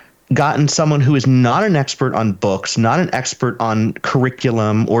gotten someone who is not an expert on books, not an expert on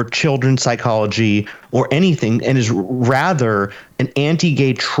curriculum or children's psychology or anything, and is rather an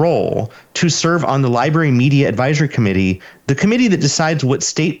anti-gay troll to serve on the Library Media Advisory Committee, the committee that decides what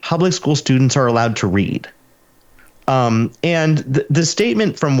state public school students are allowed to read. And the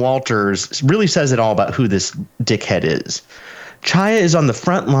statement from Walters really says it all about who this dickhead is. Chaya is on the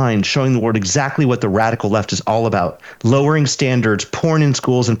front line showing the world exactly what the radical left is all about: lowering standards, porn in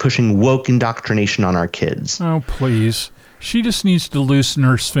schools, and pushing woke indoctrination on our kids. Oh, please. She just needs to loosen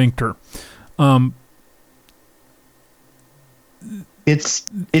her sphincter. It's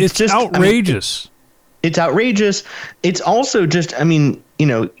just outrageous. It's outrageous. It's also just,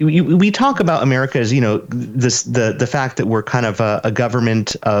 we talk about America as, the fact that we're kind of a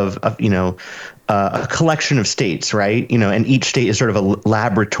government of a collection of states, right? And each state is sort of a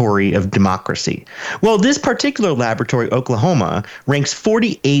laboratory of democracy. Well, this particular laboratory, Oklahoma, ranks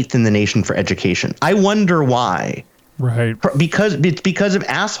 48th in the nation for education. I wonder why. Right. Because of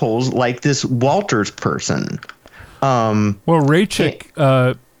assholes like this Walters person. Well,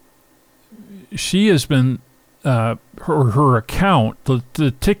 Rychik, she has been her account,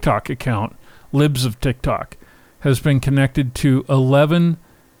 the TikTok account, Libs of TikTok, has been connected to 11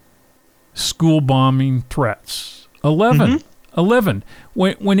 school bombing threats. 11. Mm-hmm. 11.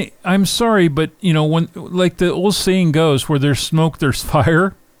 I'm sorry, but when, like the old saying goes, where there's smoke, there's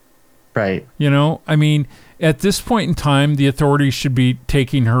fire. Right. At this point in time, the authorities should be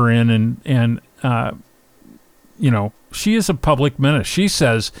taking her in and she is a public menace. She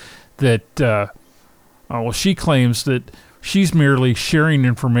says that, she claims that she's merely sharing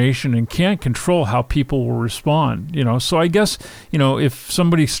information and can't control how people will respond. So I guess, if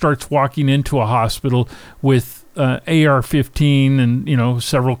somebody starts walking into a hospital with AR-15 and,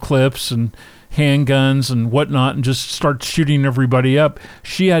 several clips and handguns and whatnot and just starts shooting everybody up,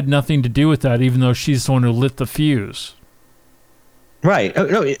 she had nothing to do with that, even though she's the one who lit the fuse. Right. Oh,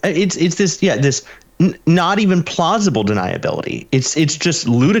 no, it's this not even plausible deniability. It's just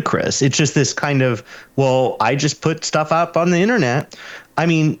ludicrous. It's just this kind of, well, I just put stuff up on the internet.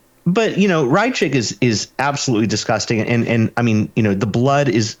 But Rychik is absolutely disgusting, and the blood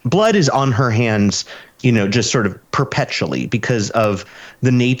is on her hands, just sort of perpetually because of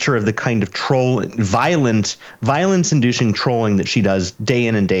the nature of the kind of violence-inducing trolling that she does day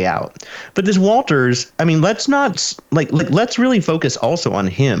in and day out. But this Walters, let's not let's really focus also on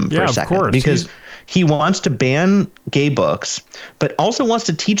him for a second, of course, because he wants to ban gay books, but also wants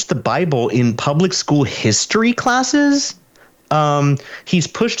to teach the Bible in public school history classes. He's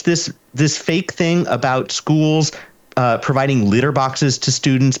pushed this fake thing about schools providing litter boxes to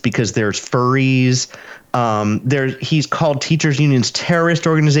students because there's furries. He's called teachers unions terrorist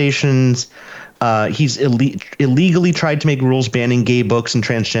organizations. He's illegally tried to make rules banning gay books and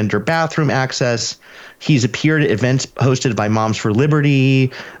transgender bathroom access. He's appeared at events hosted by Moms for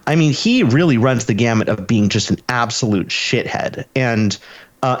Liberty. I mean, he really runs the gamut of being just an absolute shithead and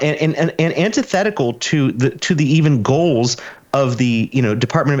antithetical to the even goals of the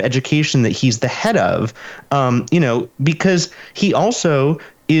Department of Education that he's the head of. Because he also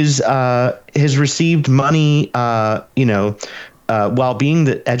has received money. While being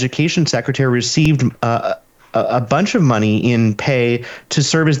the education secretary, received a bunch of money in pay to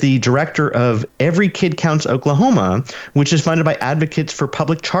serve as the director of Every Kid Counts Oklahoma, which is funded by advocates for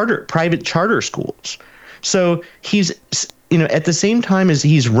private charter schools. So he's, at the same time as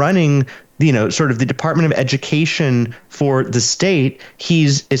he's running, sort of the Department of Education for the state,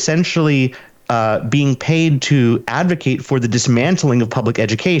 he's essentially being paid to advocate for the dismantling of public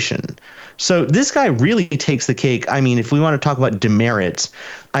education. So this guy really takes the cake. I mean, if we want to talk about demerits,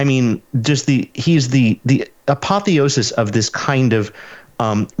 I mean, he's the apotheosis of this kind of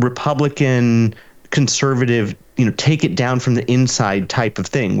Republican conservative, take it down from the inside type of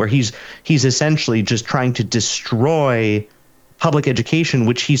thing, where he's essentially just trying to destroy public education,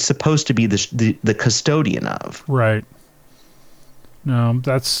 which he's supposed to be the custodian of. Right. No,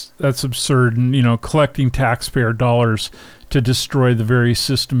 that's absurd. And, collecting taxpayer dollars to destroy the very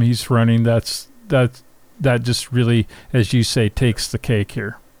system he's running, that just really, as you say, takes the cake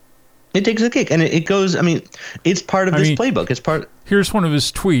here. It takes the cake. And it goes, I mean, it's part of this playbook. It's part. Here's one of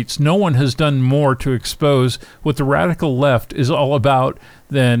his tweets. No one has done more to expose what the radical left is all about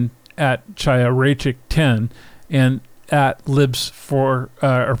than at Chaya 10 and at libs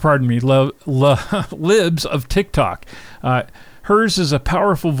of TikTok. Hers is a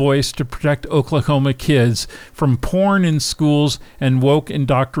powerful voice to protect Oklahoma kids from porn in schools and woke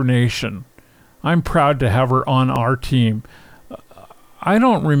indoctrination. I'm proud to have her on our team. I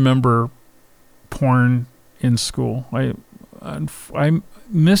don't remember porn in school. I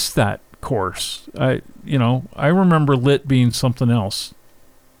missed that course. I remember lit being something else.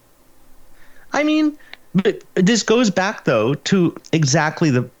 I mean, but this goes back though to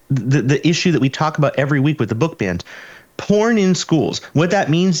exactly the issue that we talk about every week with the book bans. Porn in schools. What that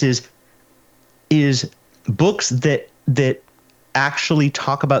means is books that actually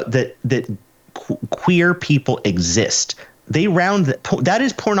talk about that queer people exist. They round that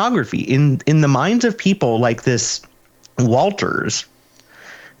is pornography in the minds of people like this Walters.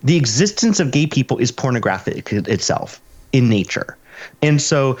 The existence of gay people is pornographic itself in nature, and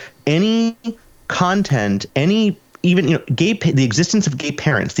so any content, the existence of gay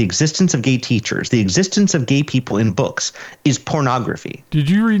parents, the existence of gay teachers, the existence of gay people in books is pornography. Did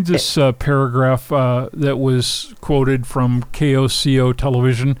you read this paragraph that was quoted from KOCO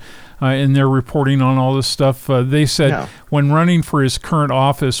television in their reporting on all this stuff? They said when running for his current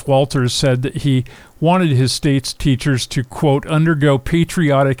office, Walters said that he wanted his state's teachers to, quote, undergo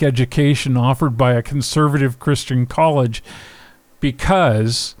patriotic education offered by a conservative Christian college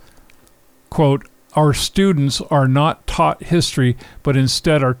because, quote, our students are not taught history, but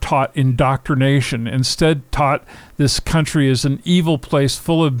instead are taught indoctrination. Instead taught this country is an evil place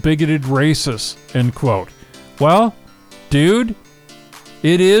full of bigoted racists, end quote. Well, dude,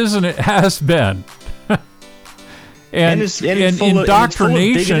 it is and it has been. and indoctrination. Full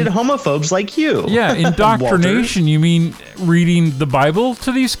of bigoted homophobes like you. Yeah, indoctrination, you mean reading the Bible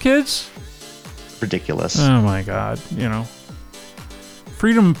to these kids? Ridiculous. Oh my God,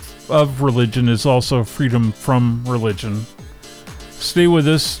 Freedom of religion is also freedom from religion. Stay with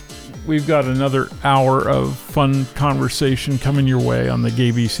us. We've got another hour of fun conversation coming your way on the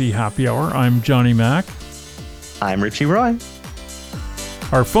GAYBC Happy Hour. I'm Johnny Mac. I'm Richie Roy.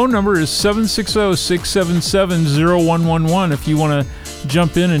 Our phone number is 760-677-0111 if you want to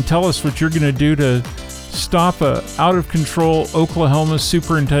jump in and tell us what you're going to do to stop a out-of-control Oklahoma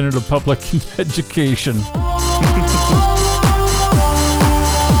superintendent of public education.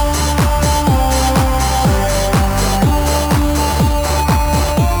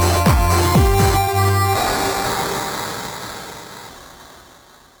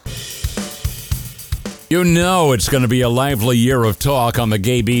 You know it's going to be a lively year of talk on the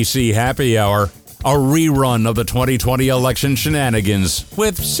GAYBC Happy Hour. A rerun of the 2020 election shenanigans,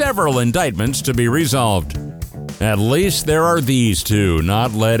 with several indictments to be resolved. At least there are these two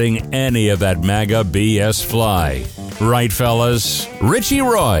not letting any of that MAGA BS fly. Right, fellas? Richie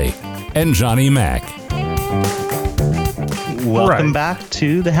Roy and Johnny Mac. Welcome back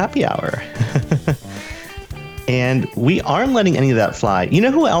to the Happy Hour. And we aren't letting any of that fly. You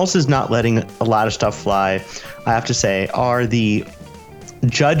know who else is not letting a lot of stuff fly, I have to say, are the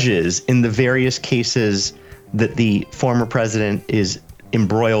judges in the various cases that the former president is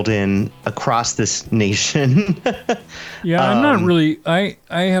embroiled in across this nation. Yeah, I'm not really. I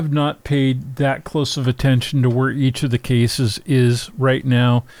have not paid that close of attention to where each of the cases is right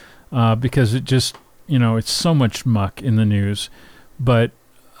now, because it just, it's so much muck in the news. But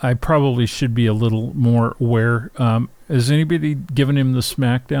I probably should be a little more aware. Has anybody given him the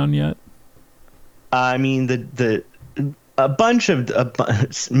smackdown yet? I mean, a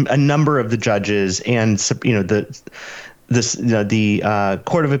number of the judges and the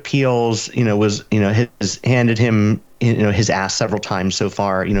Court of Appeals, has handed him, his ass several times so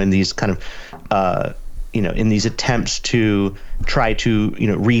far, in these kind of, in these attempts to try to,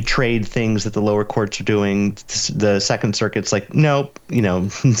 retrade things that the lower courts are doing. The Second Circuit's like, nope,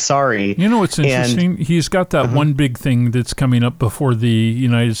 sorry. What's interesting? He's got that one big thing that's coming up before the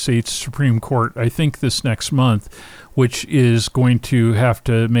United States Supreme Court, I think this next month, which is going to have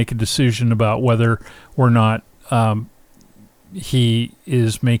to make a decision about whether or not he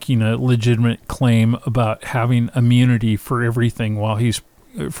is making a legitimate claim about having immunity for everything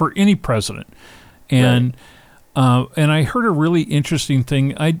for any president. And and I heard a really interesting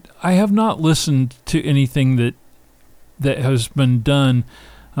thing. I have not listened to anything that has been done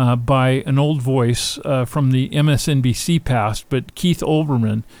by an old voice from the MSNBC past, but Keith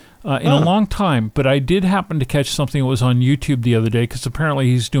Olbermann, in a long time. But I did happen to catch something that was on YouTube the other day, because apparently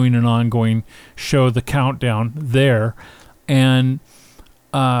he's doing an ongoing show, The Countdown, there. And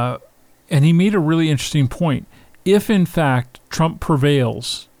he made a really interesting point. If, in fact, Trump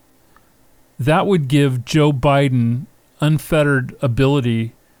prevails, that would give Joe Biden unfettered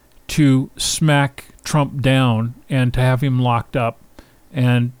ability to smack Trump down and to have him locked up,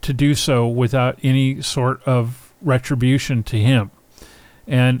 and to do so without any sort of retribution to him.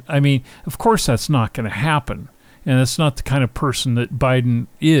 And, I mean, of course that's not going to happen, and that's not the kind of person that Biden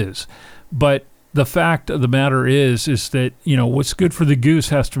is. But the fact of the matter is that, what's good for the goose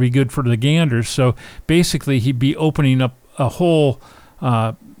has to be good for the gander. So basically he'd be opening up a whole,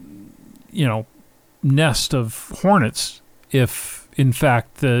 nest of hornets if, in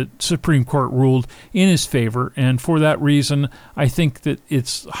fact, the Supreme Court ruled in his favor. And for that reason, I think that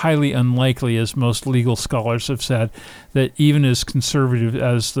it's highly unlikely, as most legal scholars have said, that even as conservative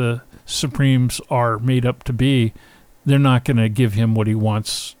as the Supremes are made up to be, they're not going to give him what he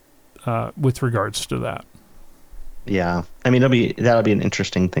wants with regards to that. Yeah. I mean, that'll be an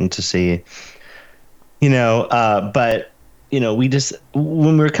interesting thing to see, but we just,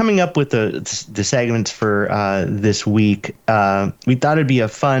 when we were coming up with the segments for this week, we thought it'd be a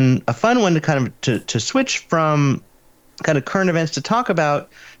fun one to kind of to switch from kind of current events to talk about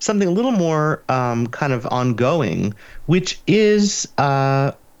something a little more kind of ongoing, which is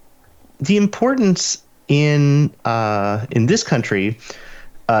the importance in this country,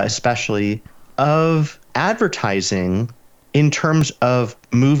 especially, of advertising in terms of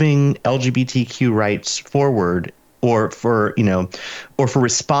moving LGBTQ rights forward, or for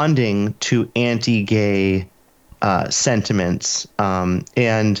responding to anti-gay sentiments.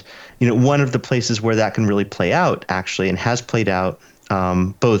 And one of the places where that can really play out, actually, and has played out,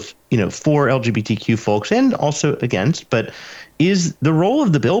 both for LGBTQ folks and also against, but is the role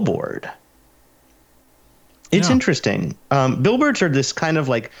of the billboard. It's interesting. Billboards are this kind of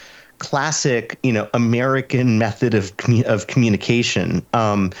like classic, American method of communication,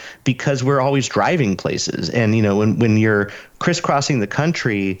 because we're always driving places, and when you're crisscrossing the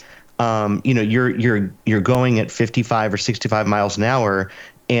country, you're going at 55 or 65 miles an hour,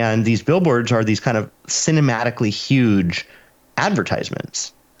 and these billboards are these kind of cinematically huge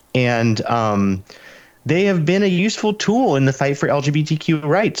advertisements, and they have been a useful tool in the fight for LGBTQ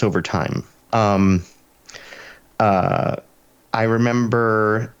rights over time. I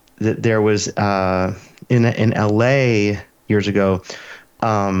remember that there was in LA years ago,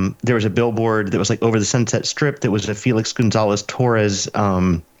 there was a billboard that was like over the Sunset Strip that was a Felix Gonzalez Torres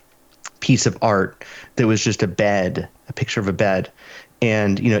piece of art that was just a picture of a bed.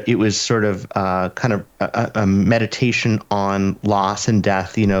 And, it was sort of kind of a meditation on loss and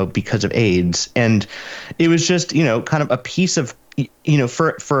death, because of AIDS. And it was just, kind of a piece of,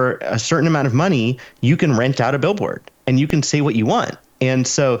 for a certain amount of money, you can rent out a billboard and you can say what you want. And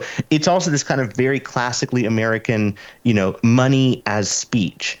so it's also this kind of very classically American, money as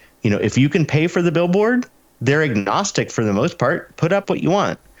speech. If you can pay for the billboard, they're agnostic for the most part. Put up what you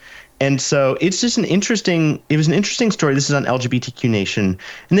want. And so it's just it was an interesting story. This is on LGBTQ Nation.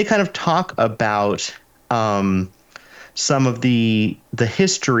 And they kind of talk about some of the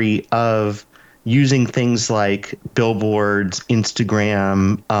history of using things like billboards,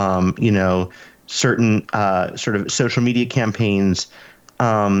 Instagram, certain sort of social media campaigns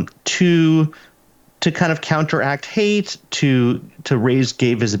to to kind of counteract hate, to raise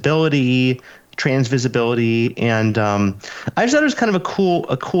gay visibility, trans visibility, and I just thought it was kind of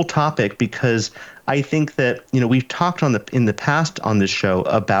a cool topic, because I think that, you know, we've talked in the past on this show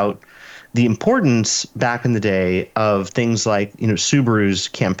about the importance back in the day of things like, you know, Subaru's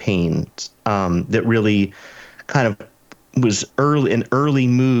campaigns that really kind of was an early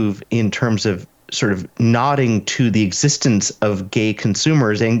move in terms of sort of nodding to the existence of gay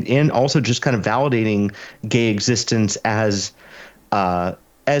consumers, and also just kind of validating gay existence as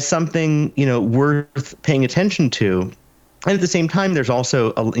something, you know, worth paying attention to. And at the same time, there's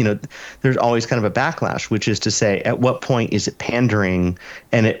also, there's always kind of a backlash, which is to say, at what point is it pandering,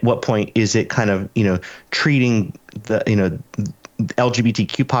 and at what point is it kind of, you know, treating the, you know,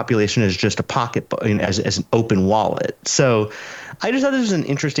 LGBTQ population as just a pocketbook, you know, as an open wallet. So I just thought this was an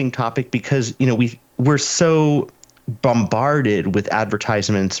interesting topic, because, you know, we're so bombarded with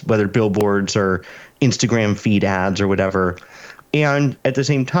advertisements, whether billboards or Instagram feed ads or whatever. And at the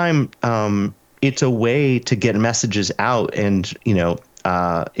same time, it's a way to get messages out, and, you know,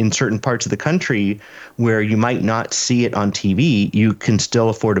 in certain parts of the country where you might not see it on TV, you can still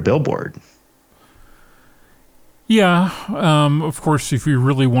afford a billboard. Yeah, of course, if you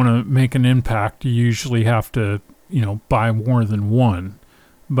really want to make an impact, you usually have to, you know, buy more than one.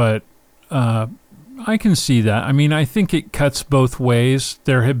 But I can see that. I mean, I think it cuts both ways.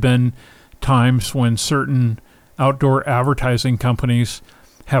 There have been times when certain outdoor advertising companies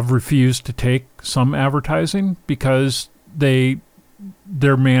have refused to take some advertising because their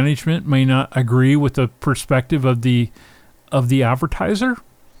management may not agree with the perspective of the advertiser,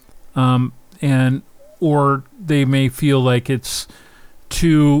 or they may feel like it's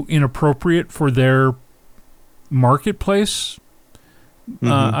too inappropriate for their marketplace. Mm-hmm.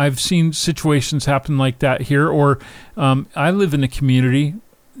 I've seen situations happen like that here, or I live in a community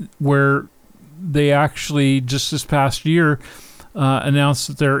where they actually, just this past year, announced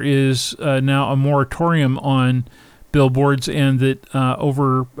that there is now a moratorium on billboards, and that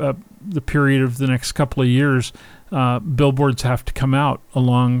over the period of the next couple of years, billboards have to come out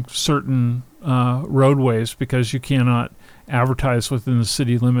along certain roadways, because you cannot advertise within the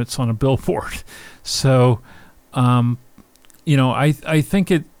city limits on a billboard. So, you know, I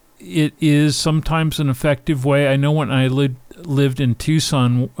think it is sometimes an effective way. I know when I lived in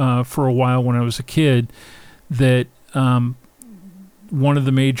Tucson for a while when I was a kid, that one of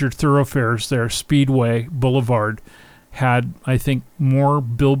the major thoroughfares there, Speedway Boulevard, had, I think, more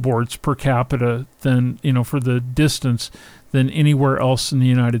billboards per capita than, you know, for the distance, than anywhere else in the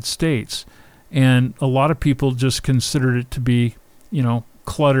United States. And a lot of people just considered it to be, you know,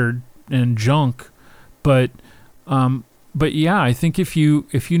 cluttered and junk. But yeah, I think if you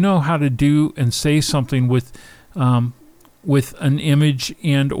know how to do and say something with an image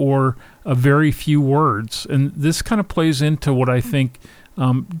and or a very few words, and this kind of plays into what I think,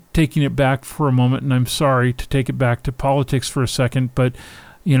 taking it back for a moment, and I'm sorry to take it back to politics for a second, but,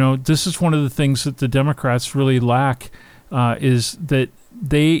 you know, this is one of the things that the Democrats really lack, is that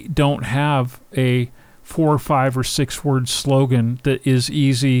they don't have a 4 or 5 or 6 word slogan that is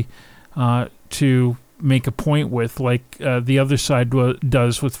easy to make a point with, like the other side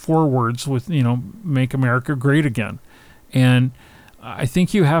does with 4 words, with, you know, make America great again. And I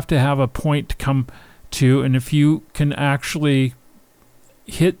think you have to have a point to come to, and if you can actually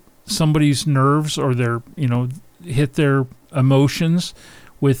hit somebody's nerves, or their, you know, hit their emotions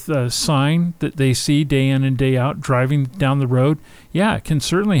with a sign that they see day in and day out driving down the road, yeah, it can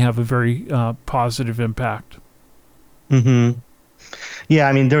certainly have a very positive impact. Mm-hmm. Yeah,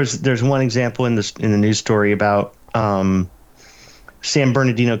 I mean, there's one example in the news story about San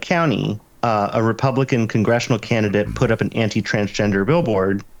Bernardino County. A Republican congressional candidate put up an anti-transgender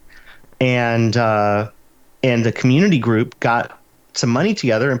billboard, and the community group got some money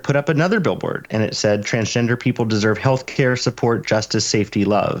together and put up another billboard, and it said, "Transgender people deserve health care, support, justice, safety,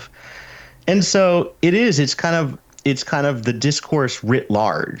 love." And so it's kind of the discourse writ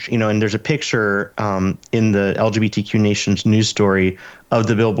large, you know. And there's a picture in the LGBTQ Nation's news story of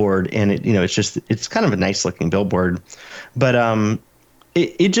the billboard, and it's kind of a nice looking billboard, but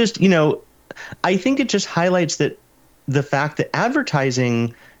it just, you know, I think it just highlights that the fact that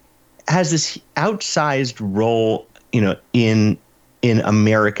advertising has this outsized role, you know, in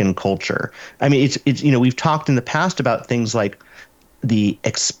American culture. I mean, it's you know, we've talked in the past about things like the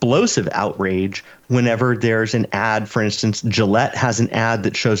explosive outrage whenever there's an ad. For instance, Gillette has an ad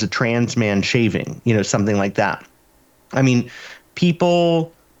that shows a trans man shaving, you know, something like that. I mean,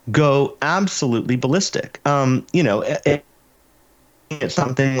 people go absolutely ballistic. You know, it's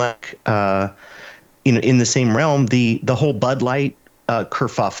something like, you know, in the same realm, the whole Bud Light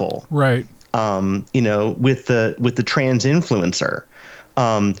kerfuffle. Right. with the trans influencer.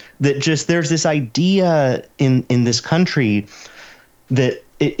 That just there's this idea in this country that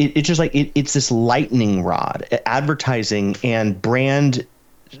it's just like it's this lightning rod. Advertising and brand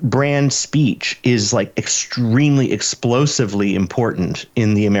speech is like extremely explosively important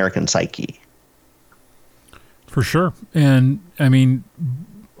in the American psyche. For sure. And I mean,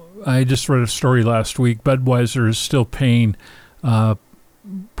 I just read a story last week. Budweiser is still paying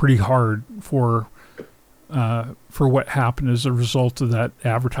pretty hard for what happened as a result of that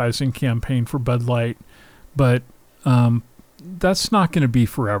advertising campaign for Bud Light. But that's not going to be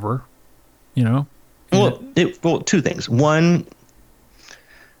forever, you know? Well, two things.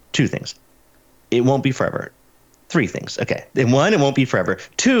 Two things. It won't be forever. Three things. Okay. One, it won't be forever.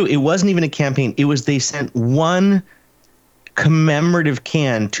 Two, it wasn't even a campaign. It was they sent one commemorative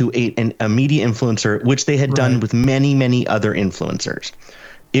can to a media influencer, which they had done with many, many other influencers.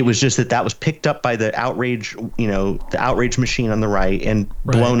 It was just that was picked up by the outrage, the outrage machine on the right and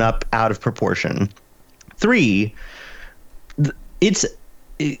blown up out of proportion. Three, it's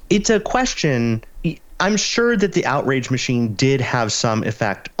a question. I'm sure that the outrage machine did have some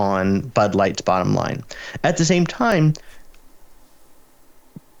effect on Bud Light's bottom line. At the same time,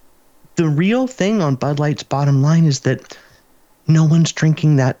 the real thing on Bud Light's bottom line is that no one's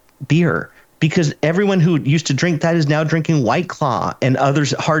drinking that beer, because everyone who used to drink that is now drinking White Claw and other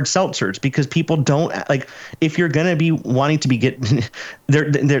hard seltzers, because people don't like, if you're going to be wanting to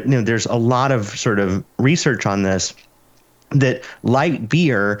there's a lot of sort of research on this, that light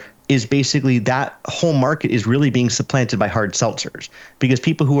beer is basically, that whole market is really being supplanted by hard seltzers, because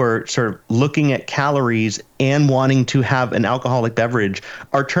people who are sort of looking at calories and wanting to have an alcoholic beverage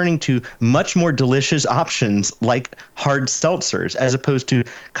are turning to much more delicious options like hard seltzers, as opposed to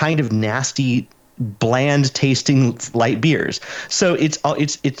kind of nasty, bland tasting light beers. So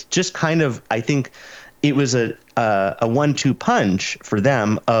it's just kind of, I think it was a 1-2 punch for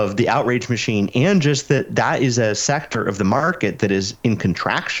them of the outrage machine, and just that is a sector of the market that is in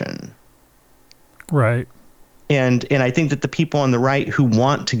contraction. Right. And I think that the people on the right who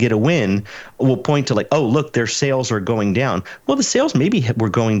want to get a win will point to like, oh, look, their sales are going down. Well, the sales maybe were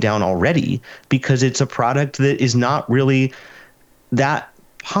going down already because it's a product that is not really that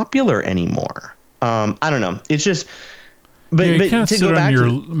popular anymore. I don't know. It's just, but you can't sit on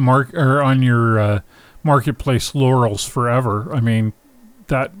your on your marketplace laurels forever. I mean,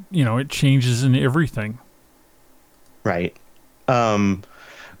 that, it changes in everything. Right. But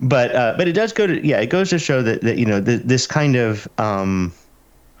it does it goes to show that this kind of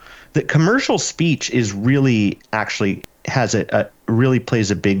that commercial speech is really actually has really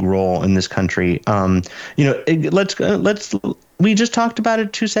plays a big role in this country. We just talked about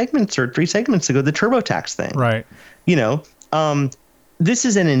it 2 segments or 3 segments ago, the TurboTax thing. Right. This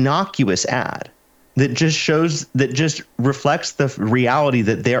is an innocuous ad that just reflects the reality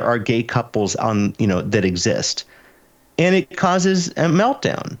that there are gay couples that exist, and it causes a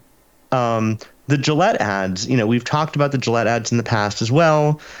meltdown. The Gillette ads, we've talked about the Gillette ads in the past as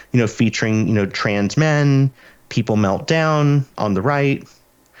well, featuring, trans men, people melt down on the right.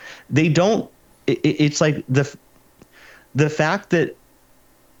 They don't, it's like the fact that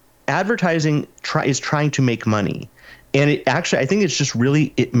advertising is trying to make money. And it actually, I think it's just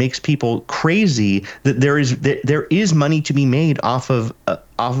really, it makes people crazy that there is money to be made off of a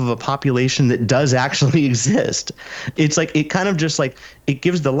population that does actually exist. It's like, it kind of just like, it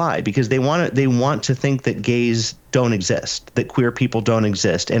gives the lie, because they want to think that gays don't exist, that queer people don't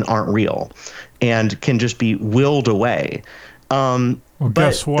exist and aren't real and can just be willed away. But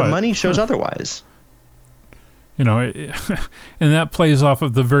guess what? The money shows otherwise. And that plays off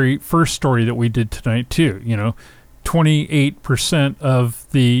of the very first story that we did tonight too. 28% of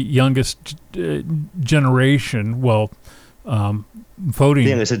the youngest generation, voting. The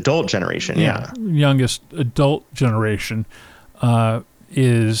youngest adult generation, yeah. Youngest adult generation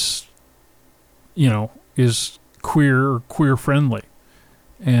is queer friendly.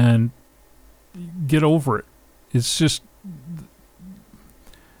 And get over it. It's just,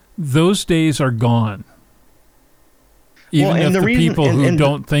 those days are gone. Even if the people who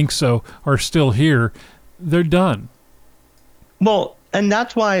don't think so are still here, they're done. Well, and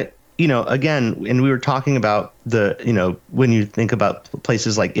that's why, again, and we were talking about when you think about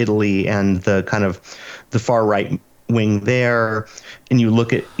places like Italy and the kind of the far right wing there, and you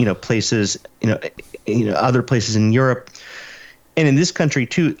look at, places, other places in Europe and in this country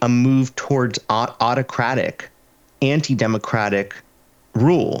too, a move towards autocratic, anti-democratic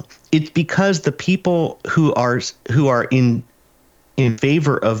rule. It's because the people who are in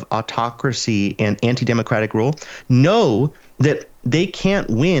favor of autocracy and anti-democratic rule know that they can't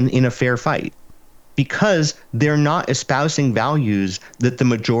win in a fair fight because they're not espousing values that the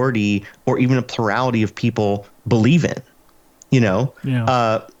majority or even a plurality of people believe in. When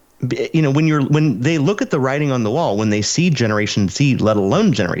they look at the writing on the wall, when they see Generation Z, let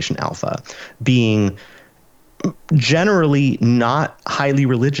alone Generation Alpha, being generally not highly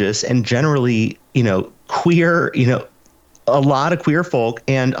religious and generally, queer, a lot of queer folk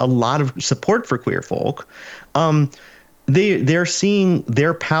and a lot of support for queer folk, they're seeing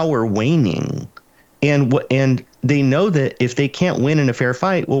their power waning. And they know that if they can't win in a fair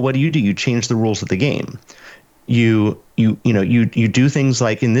fight, well, what do? You change the rules of the game. You do things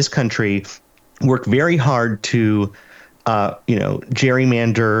like in this country, work very hard to,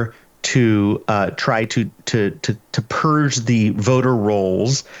 gerrymander, to try to purge the voter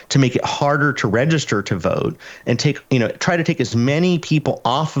rolls, to make it harder to register to vote, and try to take as many people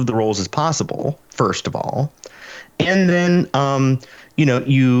off of the rolls as possible, first of all. And then,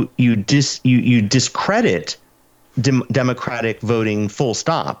 you discredit democratic voting, full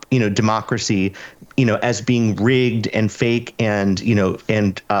stop, democracy, as being rigged and fake and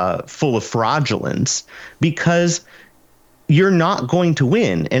full of fraudulence, because you're not going to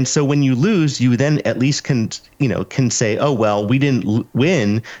win. And so when you lose, you then at least can say, oh, well, we didn't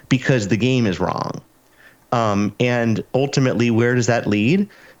win because the game is wrong. And ultimately, where does that lead?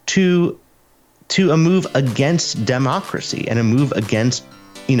 To a move against democracy and a move against,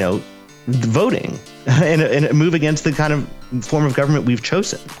 voting and a move against the kind of form of government we've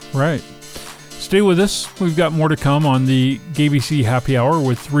chosen. Right. Stay with us. We've got more to come on the GAYBC Happy Hour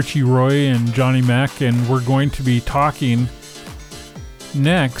with Richie Roy and Johnny Mac, and we're going to be talking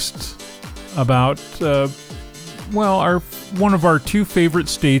next about, one of our two favorite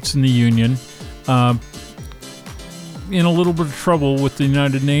states in the Union, in a little bit of trouble with the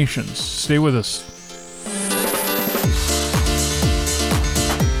United Nations. Stay with us.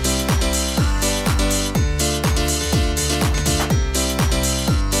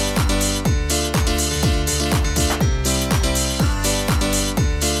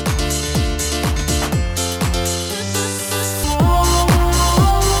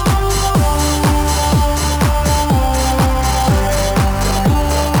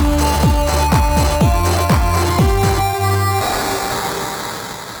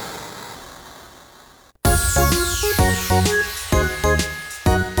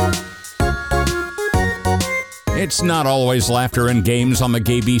 It's not always laughter and games on the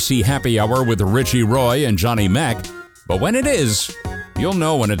GAYBC Happy Hour with Richie Roy and Johnny Mac, but when it is, you'll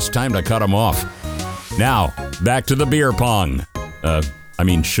know when it's time to cut them off. Now, back to the beer pong.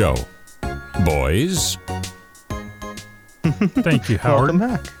 Show. Boys. Thank you, Howard. Welcome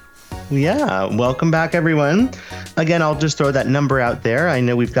back. Yeah, welcome back, everyone. Again, I'll just throw that number out there. I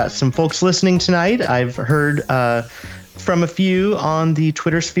know we've got some folks listening tonight. I've heard from a few on the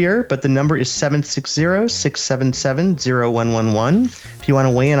Twitter sphere, but the number is 760-677-0111. If you want to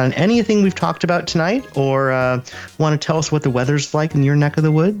weigh in on anything we've talked about tonight, or want to tell us what the weather's like in your neck of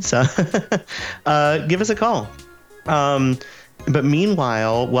the woods, give us a call. But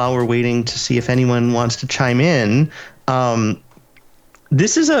meanwhile, while we're waiting to see if anyone wants to chime in, I thought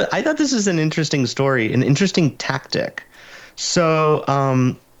this is an interesting story, an interesting tactic.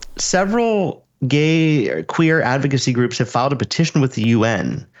 So several gay or queer advocacy groups have filed a petition with the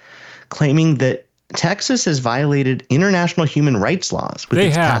UN claiming that Texas has violated international human rights laws with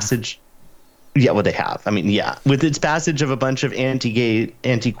its passage. Yeah, well, they have. With its passage of a bunch of anti-gay,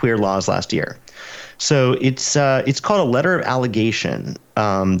 anti-queer laws last year. So it's called a letter of allegation.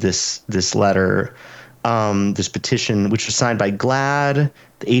 This letter, this petition, which was signed by GLAAD,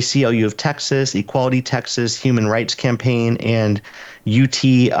 the ACLU of Texas, Equality Texas, Human Rights Campaign, and UT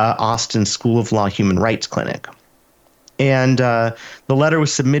Austin School of Law Human Rights Clinic. And the letter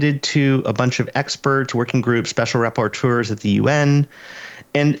was submitted to a bunch of experts, working groups, special rapporteurs at the UN.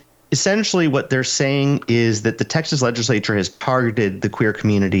 And essentially what they're saying is that the Texas legislature has targeted the queer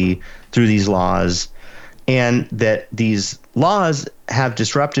community through these laws, and that these laws have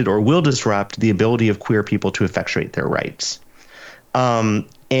disrupted or will disrupt the ability of queer people to effectuate their rights.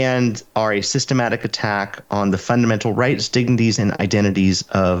 And are a systematic attack on the fundamental rights, dignities, and identities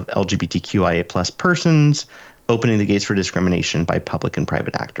of LGBTQIA+ persons, opening the gates for discrimination by public and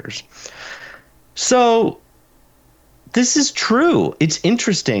private actors. So this is true. It's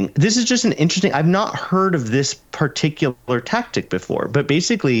interesting. This is just I've not heard of this particular tactic before, but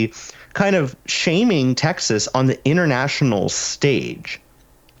basically kind of shaming Texas on the international stage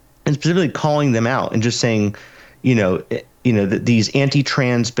and specifically calling them out and just saying, that these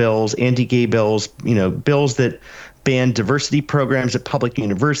anti-trans bills, anti-gay bills, bills that ban diversity programs at public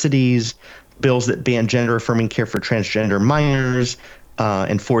universities, bills that ban gender-affirming care for transgender minors,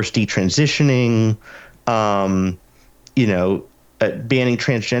 enforce detransitioning, banning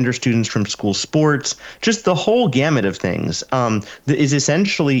transgender students from school sports, just the whole gamut of things is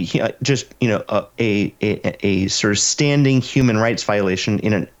essentially just a sort of standing human rights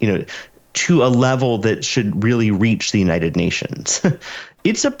violation to a level that should really reach the United Nations.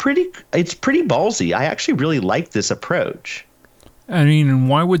 It's pretty ballsy. I actually really like this approach. I mean, and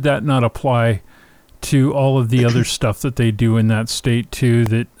why would that not apply to all of the other stuff that they do in that state too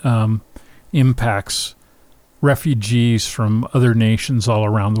that impacts refugees from other nations all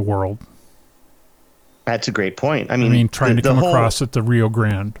around the world? That's a great point. I mean, trying to come across at the Rio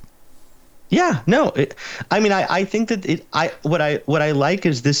Grande. Yeah, no. I think that what I like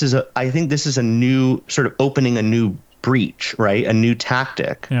is I think this is a new sort of opening a new breach, right? A new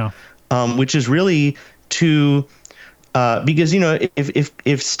tactic. Yeah. Which is really to because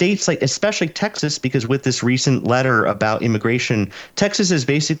if states like, especially Texas, because with this recent letter about immigration, Texas is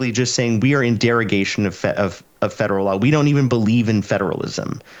basically just saying we are in derogation of federal law. We don't even believe in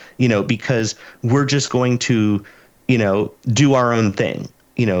federalism, because we're just going to, do our own thing.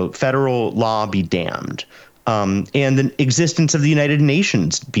 Federal law be damned. And the existence of the United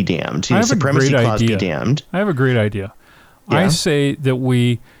Nations be damned. Supremacy clause be damned. I have a great idea. Yeah. I say that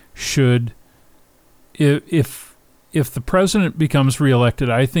we should, if the president becomes reelected,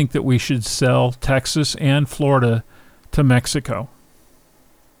 I think that we should sell Texas and Florida to Mexico.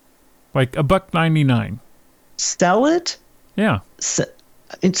 Like $1.99. Sell it? Yeah.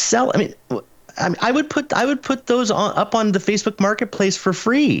 Sell. I would put those up on the Facebook Marketplace for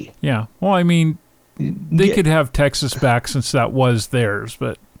free. Yeah. Well, I mean, they could have Texas back since that was theirs,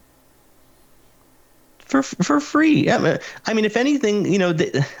 but for free. I mean, if anything,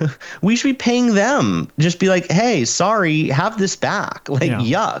 we should be paying them. Just be like, hey, sorry, have this back.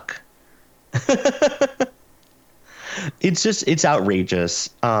 Yuck. It's outrageous.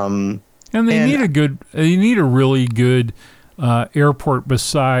 And they need a really good airport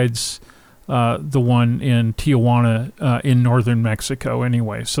besides the one in Tijuana in northern Mexico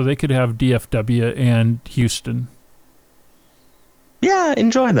anyway. So they could have DFW and Houston. Yeah,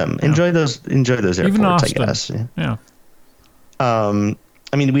 enjoy them. Yeah. Enjoy those airports, even Austin. I guess. Yeah. I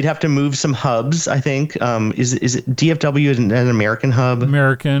mean, we'd have to move some hubs, I think. Is it DFW an American hub?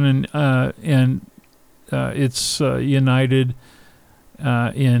 American, and it's United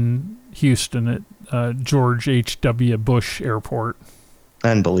in Houston at George H.W. Bush Airport.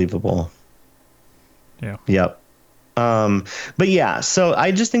 Unbelievable. Yeah. Yep. But yeah, so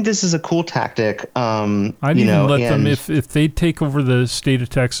I just think this is a cool tactic. I'd even let them, if they take over the state of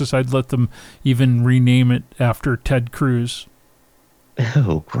Texas, I'd let them even rename it after Ted Cruz.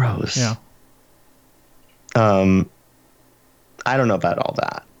 Oh, gross. Yeah. I don't know about all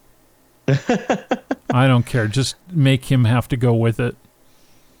that. I don't care. Just make him have to go with it.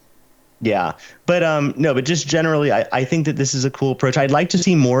 Yeah. But no, but just generally, I think that this is a cool approach. I'd like to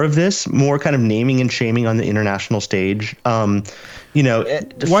see more of this, more kind of naming and shaming on the international stage.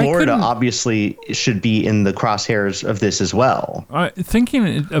 Florida obviously should be in the crosshairs of this as well.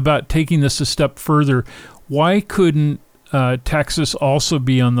 Thinking about taking this a step further, why couldn't Texas also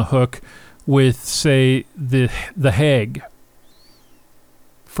be on the hook with, say, the Hague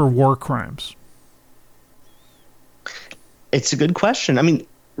for war crimes? It's a good question. I mean,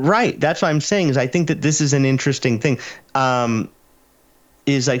 right. That's what I'm saying is I think that this is an interesting thing,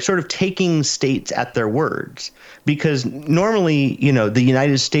 is like sort of taking states at their words, because normally, the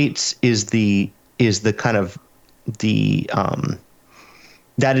United States is the kind of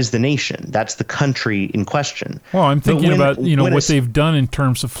that is the nation. That's the country in question. Well, I'm thinking about, what they've done in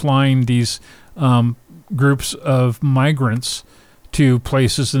terms of flying these groups of migrants to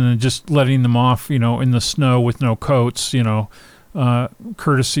places and then just letting them off, in the snow with no coats,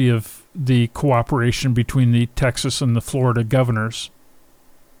 courtesy of the cooperation between the Texas and the Florida governors.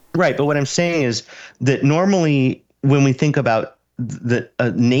 Right. But what I'm saying is that normally when we think about the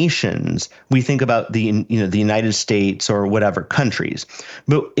nations, we think about the United States or whatever countries.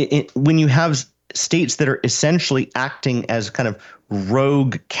 But when you have states that are essentially acting as kind of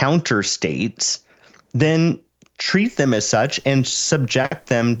rogue counter states, then treat them as such and subject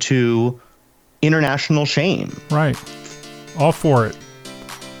them to international shame. Right. All for it.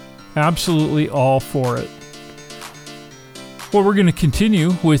 Absolutely all for it. Well, we're going to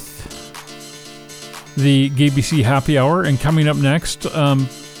continue with the GAYBC Happy Hour, and coming up next,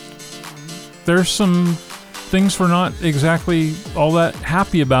 there's some things we're not exactly all that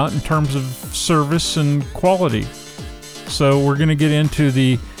happy about in terms of service and quality. So we're going to get into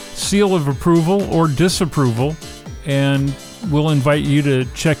the Seal of Approval or Disapproval and we'll invite you to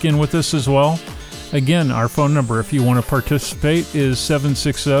check in with us as well. Again, our phone number, if you want to participate, is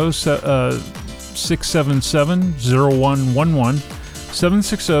 760-677-0111.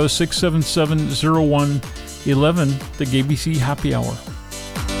 760-677-0111, the GAYBC Happy Hour.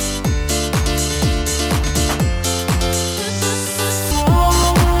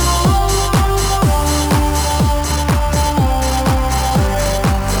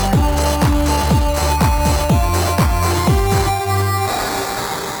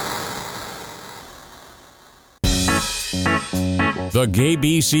 The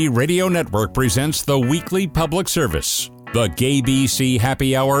GAYBC Radio Network presents the weekly public service, the GAYBC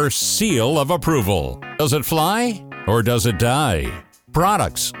Happy Hour Seal of Approval. Does it fly or does it die?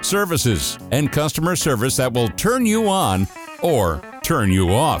 Products, services, and customer service that will turn you on or turn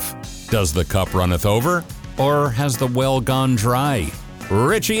you off. Does the cup runneth over or has the well gone dry?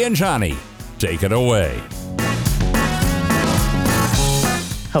 Richie and Johnny, take it away.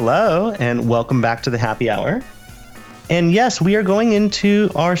 Hello, and welcome back to the Happy Hour. And yes, we are going into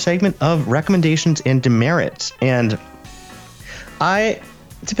our segment of recommendations and demerits. And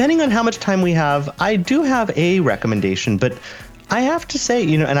depending on how much time we have, I do have a recommendation, but I have to say,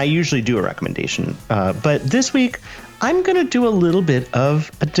 and I usually do a recommendation, but this week I'm going to do a little bit of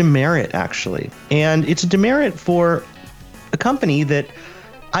a demerit, actually. And it's a demerit for a company that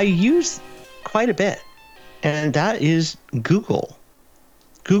I use quite a bit, and that is Google.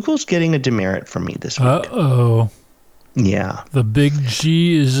 Google's getting a demerit from me this week. Uh-oh. Yeah. The big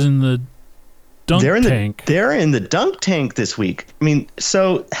G is in the dunk tank. They're in the dunk tank this week. They've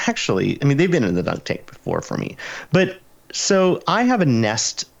been in the dunk tank before for me. But so I have a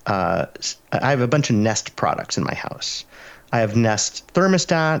Nest, I have a bunch of Nest products in my house. I have Nest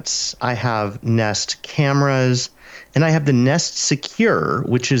thermostats, I have Nest cameras, and I have the Nest Secure,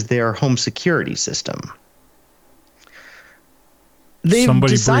 which is their home security system.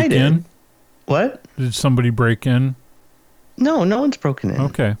 Somebody break in? What? Did somebody break in? No one's broken in.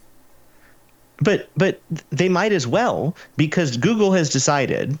 Okay. But they might as well, because Google has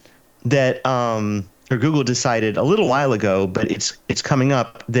decided that, or Google decided a little while ago, but it's coming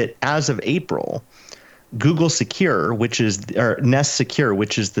up that as of April, Google Secure, Nest Secure,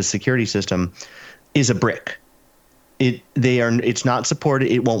 which is the security system, is a brick. It's not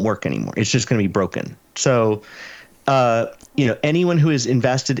supported. It won't work anymore. It's just going to be broken. So, anyone who is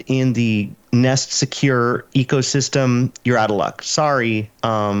invested in the Nest Secure ecosystem, you're out of luck. Sorry.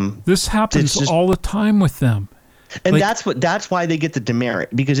 This happens all the time with them. And that's why they get the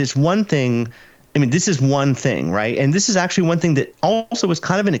demerit, because it's one thing. This is one thing, right? And this is actually one thing that also was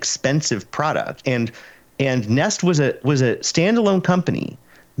kind of an expensive product. And Nest was a standalone company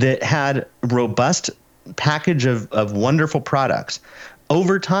that had a robust package of wonderful products.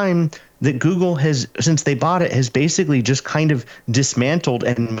 Over time, that Google has, since they bought it, has basically just kind of dismantled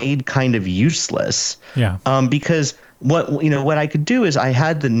and made kind of useless. Yeah. Because what I could do is I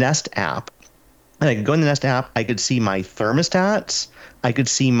had the Nest app, and I could go in the Nest app. I could see my thermostats, I could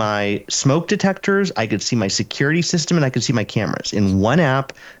see my smoke detectors, I could see my security system, and I could see my cameras in one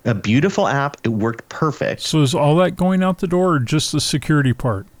app. A beautiful app. It worked perfect. So is all that going out the door, or just the security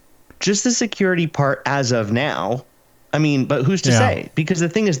part? Just the security part as of now. But who's to say? Because the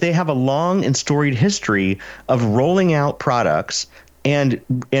thing is, they have a long and storied history of rolling out products and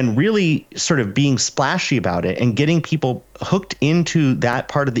really sort of being splashy about it and getting people hooked into that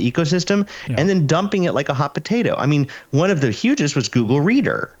part of the ecosystem and then dumping it like a hot potato. One of the hugest was Google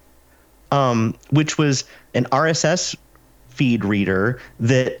Reader, which was an RSS feed reader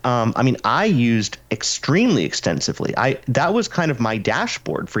that I used extremely extensively. That was kind of my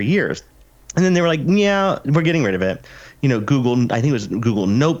dashboard for years. And then they were like, yeah, we're getting rid of it. Google, I think it was Google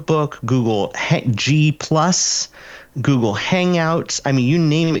Notebook, Google G+, Google Hangouts. You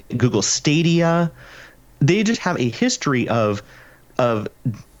name it, Google Stadia. They just have a history of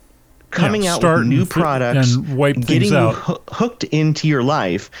coming out with new products, and getting you hooked into your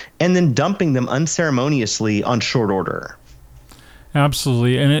life, and then dumping them unceremoniously on short order.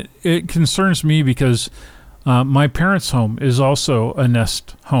 Absolutely. And it concerns me because my parents' home is also a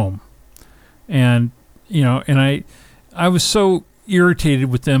Nest home. And, I was so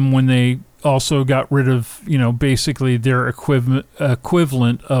irritated with them when they also got rid of, basically their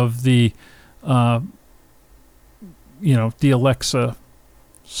equivalent of the, the Alexa,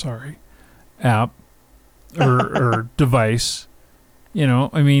 app or device.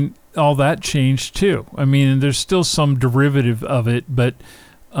 All that changed too. There's still some derivative of it, but,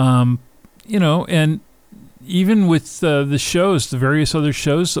 and even with the shows, the various other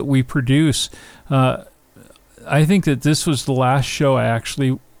shows that we produce, I think that this was the last show I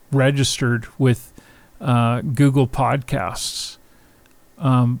actually registered with Google Podcasts,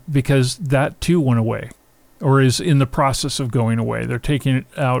 because that too went away, or is in the process of going away. They're taking it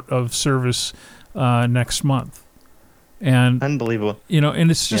out of service next month. And unbelievable.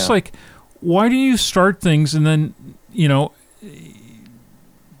 And it's just like, why do you start things and then,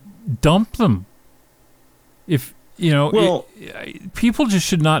 dump them? If, people just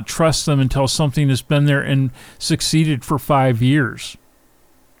should not trust them until something has been there and succeeded for 5 years.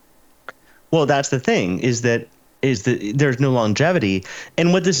 Well, that's the thing, is that there's no longevity.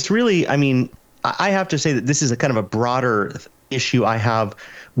 And what this really, I have to say that this is a kind of a broader issue I have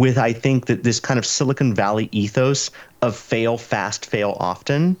with, I think, that this kind of Silicon Valley ethos of fail fast, fail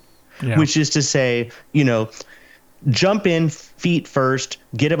often, which is to say, jump in feet first,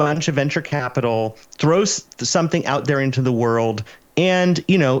 get a bunch of venture capital, throw something out there into the world, and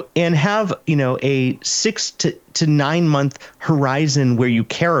have a 6 to 9 month horizon where you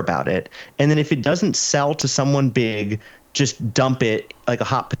care about it, and then if it doesn't sell to someone big, just dump it like a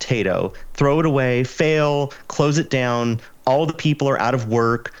hot potato, throw it away, fail, close it down. All the people are out of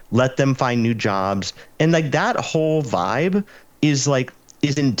work, let them find new jobs, and like that whole vibe is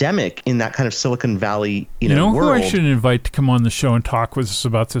endemic in that kind of Silicon Valley world. Who I should invite to come on the show and talk with us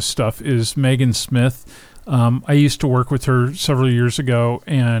about this stuff is Megan Smith. I used to work with her several years ago,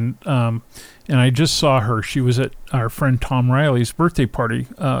 and I just saw her. She was at our friend Tom Riley's birthday party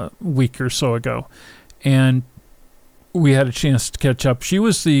a week or so ago, and we had a chance to catch up. She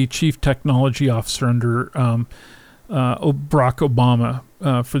was the chief technology officer under Barack Obama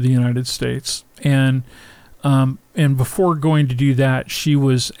for the United States, and before going to do that, she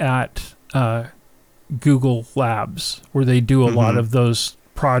was at Google Labs, where they do a lot of those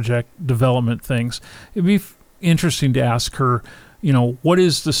project development things. It'd be interesting to ask her, what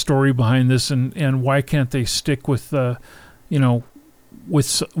is the story behind this, and why can't they stick with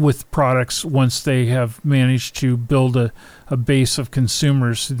with products once they have managed to build a base of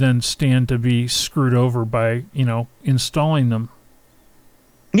consumers who then stand to be screwed over by installing them.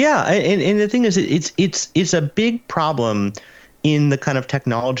 Yeah, and the thing is, it's a big problem in the kind of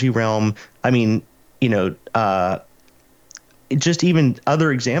technology realm. Just even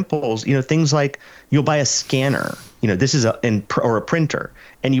other examples, things like you'll buy a scanner, this is or a printer,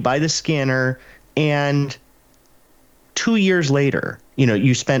 and you buy the scanner, and 2 years later,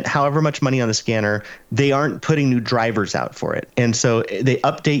 you spent however much money on the scanner, they aren't putting new drivers out for it. And so they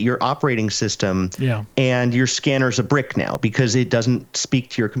update your operating system, and your scanner's a brick now because it doesn't speak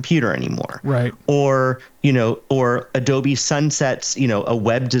to your computer anymore. Right. Or Adobe sunsets, a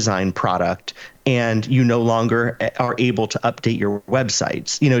web design product, and you no longer are able to update your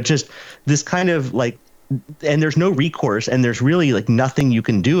websites. Just this kind of and there's no recourse, and there's really nothing you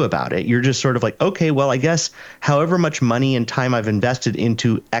can do about it. You're just sort of okay, well, I guess however much money and time I've invested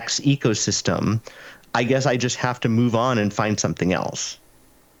into X ecosystem, I guess I just have to move on and find something else.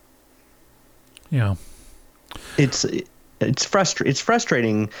 Yeah. It's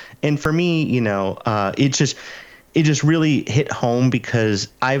frustrating. And for me, it just really hit home because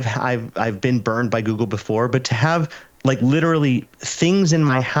I've been burned by Google before, but to have literally things in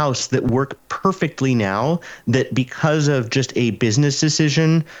my house that work perfectly now that because of just a business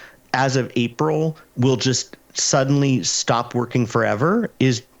decision as of April will just suddenly stop working forever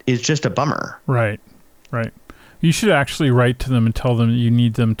is just a bummer. Right. You should actually write to them and tell them that you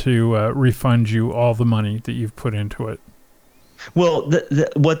need them to refund you all the money that you've put into it. Well,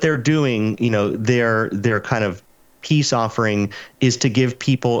 what they're doing, their kind of peace offering is to give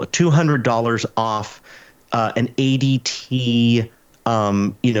people $200 off an ADT,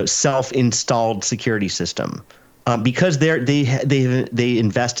 self-installed security system, because they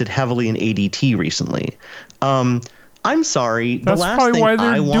invested heavily in ADT recently. I'm sorry. That's probably why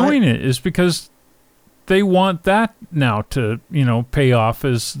they're doing it, is because they want that now to pay off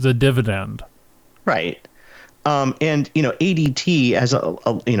as the dividend. Right. And ADT has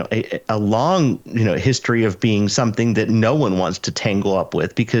a long history of being something that no one wants to tangle up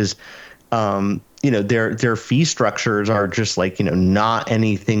with because their fee structures are just not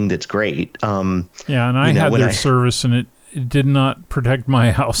anything that's great. And I had their service, and it did not protect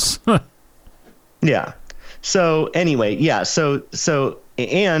my house. Yeah. So anyway, yeah. So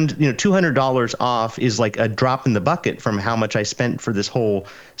and $200 off is a drop in the bucket from how much I spent for this whole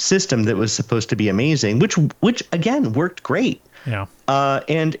system that was supposed to be amazing, which again worked great. Yeah.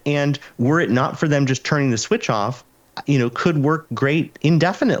 And were it not for them just turning the switch off, could work great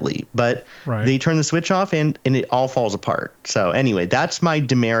indefinitely, but they turn the switch off and it all falls apart. So anyway, that's my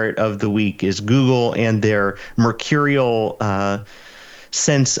demerit of the week, is Google and their mercurial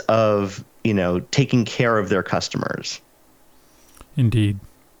sense of, taking care of their customers. Indeed.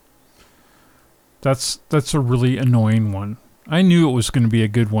 That's a really annoying one. I knew it was going to be a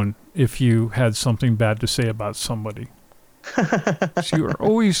good one if you had something bad to say about somebody. So you are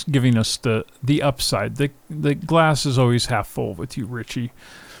always giving us the upside. The glass is always half full with you, Richie.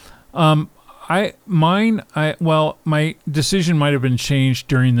 My decision might have been changed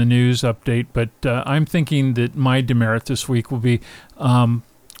during the news update, but I'm thinking that my demerit this week will be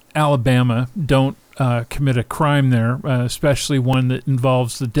Alabama. Don't commit a crime there, especially one that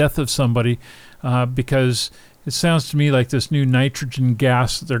involves the death of somebody, because it sounds to me like this new nitrogen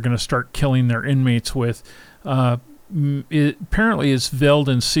gas that they're going to start killing their inmates with it apparently is veiled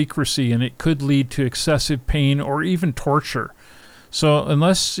in secrecy, and it could lead to excessive pain or even torture. So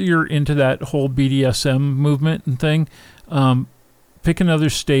unless you're into that whole BDSM movement and thing, pick another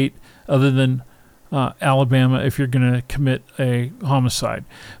state other than Alabama if you're going to commit a homicide.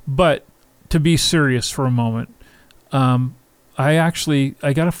 But to be serious for a moment, I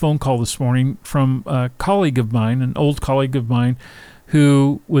got a phone call this morning from a colleague of mine, an old colleague of mine,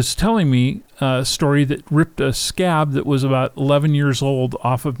 who was telling me a story that ripped a scab that was about 11 years old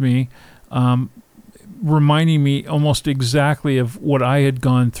off of me, reminding me almost exactly of what I had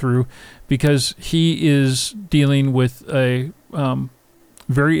gone through, because he is dealing with a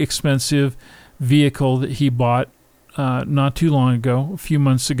very expensive vehicle that he bought not too long ago, a few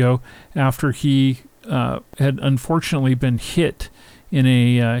months ago, after he had unfortunately been hit in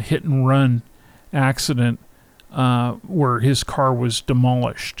a hit and run accident where his car was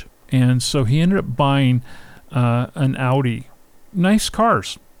demolished. And so he ended up buying an Audi. Nice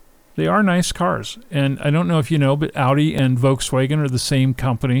cars. They are nice cars. And I don't know if you know, but Audi and Volkswagen are the same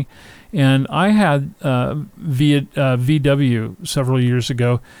company. And I had VW several years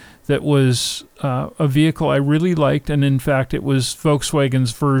ago that was a vehicle I really liked. And in fact, it was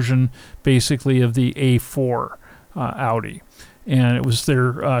Volkswagen's version basically of the A4 Audi. And it was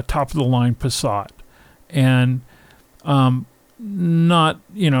their top of the line Passat. And not,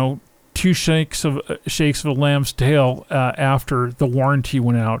 two shakes of a lamb's tail after the warranty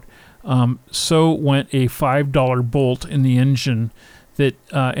went out. So went a $5 bolt in the engine that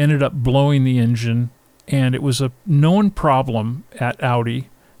ended up blowing the engine, and it was a known problem at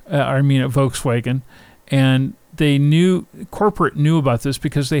Volkswagen, and corporate knew about this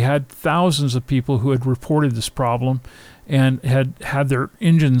because they had thousands of people who had reported this problem and had their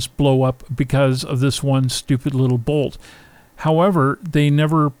engines blow up because of this one stupid little bolt. However, they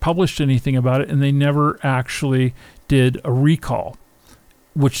never published anything about it, and they never actually did a recall,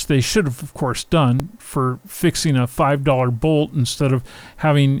 which they should have, of course, done for fixing a $5 bolt instead of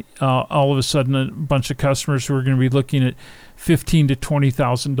having all of a sudden a bunch of customers who are going to be looking at $15,000 to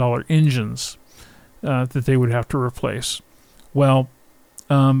 $20,000 engines that they would have to replace. Well,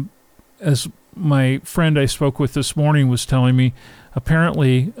 as my friend I spoke with this morning was telling me,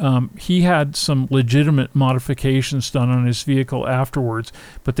 apparently he had some legitimate modifications done on his vehicle afterwards,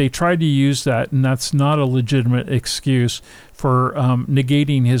 but they tried to use that, and that's not a legitimate excuse for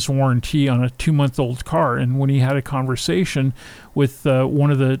negating his warranty on a 2-month-old car. And when he had a conversation with one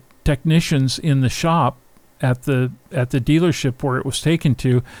of the technicians in the shop at the dealership where it was taken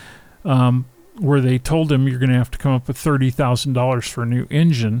to, where they told him you're going to have to come up with $30,000 for a new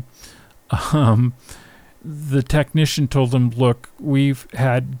engine, the technician told them, look, we've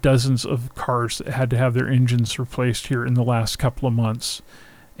had dozens of cars that had to have their engines replaced here in the last couple of months,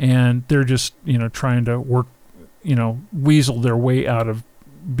 and they're just trying to work, weasel their way out of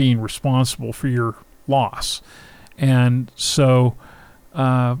being responsible for your loss. And so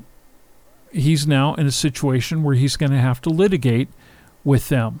he's now in a situation where he's going to have to litigate with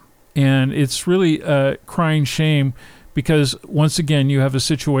them, and it's really a crying shame, because once again, you have a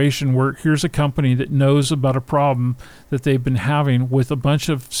situation where here's a company that knows about a problem that they've been having with a bunch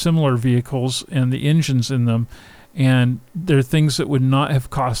of similar vehicles and the engines in them, and they're things that would not have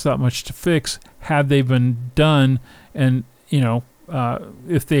cost that much to fix had they been done, and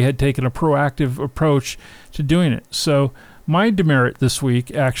if they had taken a proactive approach to doing it. So my demerit this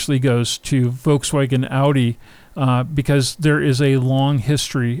week actually goes to Volkswagen Audi, because there is a long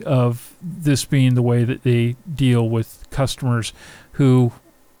history of this being the way that they deal with customers who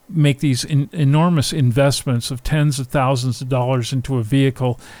make these enormous investments of tens of thousands of dollars into a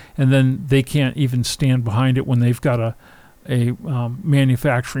vehicle, and then they can't even stand behind it when they've got a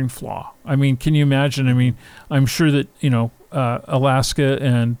manufacturing flaw. I mean, can you imagine? I mean, I'm sure that Alaska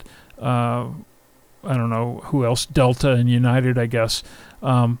and I don't know who else, Delta and United, I guess,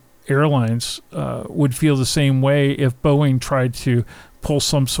 airlines would feel the same way if Boeing tried to pull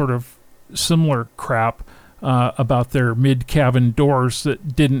some sort of similar crap about their mid-cabin doors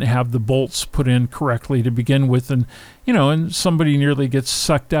that didn't have the bolts put in correctly to begin with, and somebody nearly gets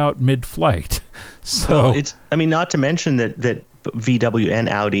sucked out mid-flight. So not to mention that VW and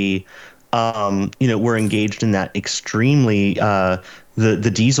Audi, were engaged in that extremely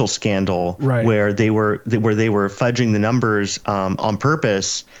the diesel scandal, right, where they were fudging the numbers on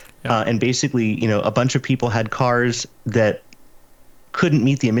purpose, and basically, a bunch of people had cars that couldn't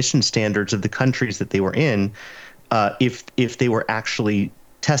meet the emission standards of the countries that they were in, if they were actually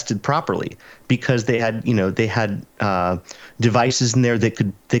tested properly, because they had devices in there that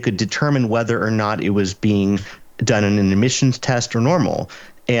could determine whether or not it was being done in an emissions test or normal.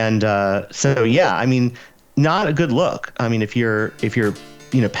 And not a good look. I mean, if you're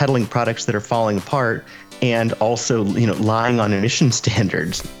peddling products that are falling apart and also lying on emission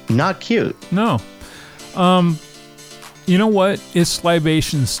standards, not cute. No. You know what? It's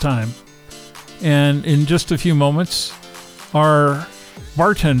libations time. And in just a few moments, our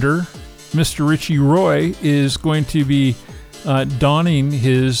bartender, Mr. Richie Roy, is going to be donning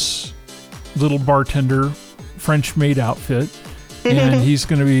his little bartender French maid outfit. And he's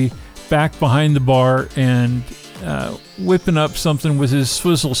going to be back behind the bar and whipping up something with his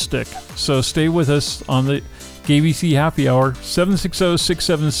swizzle stick. So stay with us on the GAYBC Happy Hour,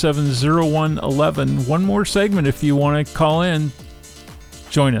 760-677-0111. One more segment if you want to call in.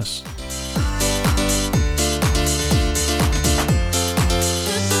 Join us.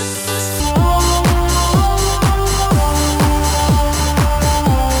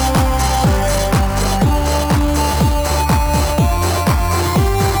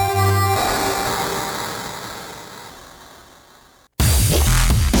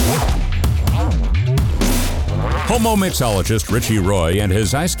 Homo mixologist Richie Roy and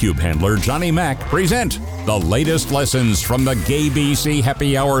his ice cube handler Johnny Mac present the latest lessons from the GAYBC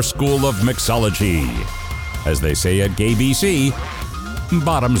Happy Hour School of Mixology. As they say at GAYBC,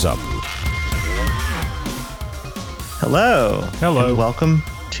 bottoms up. Hello. And welcome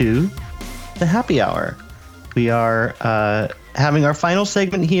to the Happy Hour. We are having our final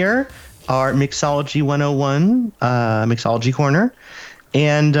segment here, our Mixology 101 Mixology Corner.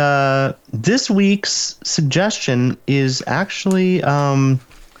 And this week's suggestion is actually from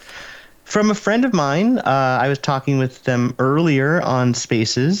a friend of mine. I was talking with them earlier on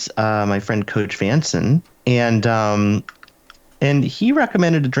Spaces, my friend Coach Vanson, and he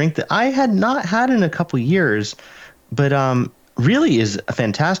recommended a drink that I had not had in a couple years, but really is a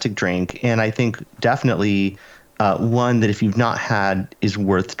fantastic drink, and I think definitely one that if you've not had is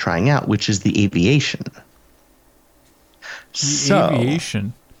worth trying out, which is the Aviation.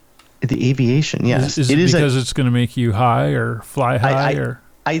 Aviation. The Aviation, yes. Is it because it's going to make you high or fly high?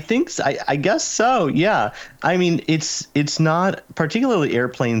 I think so. I guess so. Yeah. I mean, it's not particularly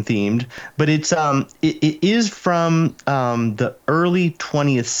airplane themed, but it is from the early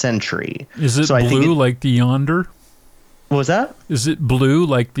 20th century. Is it blue like the Yonder? What was that? Is it blue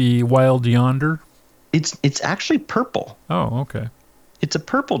like the Wild Yonder? It's actually purple. Oh, okay. It's a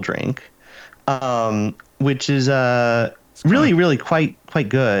purple drink, which is really quite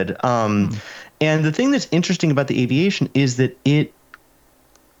good. And the thing that's interesting about the Aviation is that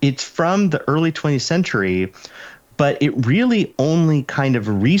it's from the early 20th century, but it really only kind of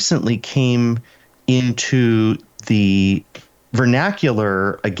recently came into the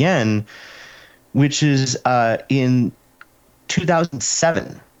vernacular again, which is in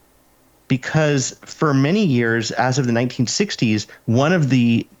 2007. Because for many years, as of the 1960s, one of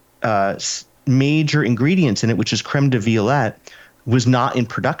the major ingredients in it, which is creme de violette, was not in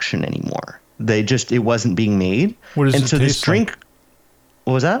production anymore. It wasn't being made. What does it taste this drink like?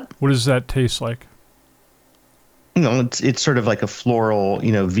 What was that? What does that taste like? It's sort of like a floral,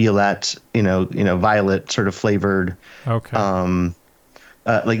 violette, violet sort of flavored. Okay.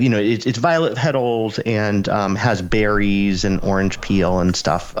 It's violet petals and has berries and orange peel and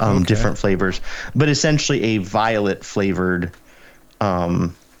stuff, different flavors, but essentially a violet flavored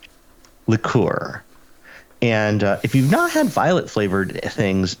liqueur. And if you've not had violet flavored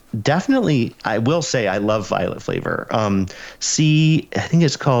things, definitely, I will say I love violet flavor. I think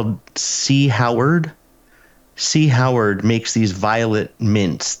it's called C. Howard. C. Howard makes these violet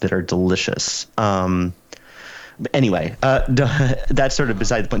mints that are delicious. Anyway, that's sort of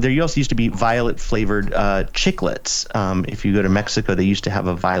beside the point. There also used to be violet flavored chiclets. If you go to Mexico, they used to have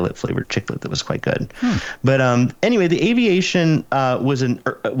a violet flavored chiclet that was quite good. But anyway, the Aviation was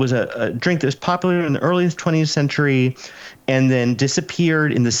a drink that was popular in the early 20th century, and then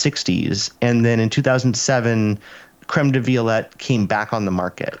disappeared in the 60s. And then in 2007, creme de violette came back on the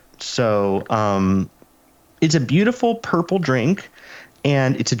market. So it's a beautiful purple drink,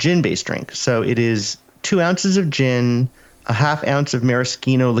 and it's a gin-based drink. So it is 2 ounces of gin, a half ounce of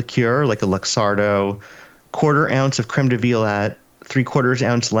maraschino liqueur, like a Luxardo, 1/4 ounce of creme de violette, 3/4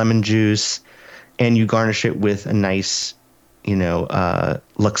 ounce lemon juice, and you garnish it with a nice,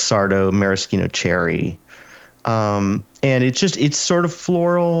 Luxardo maraschino cherry. And it's sort of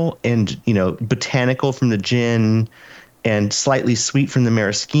floral and, botanical from the gin and slightly sweet from the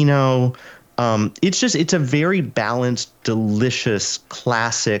maraschino. It's a very balanced, delicious,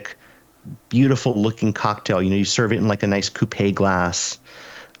 classic, beautiful looking cocktail. You serve it in like a nice coupe glass,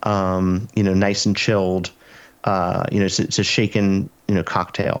 nice and chilled. It's a shaken,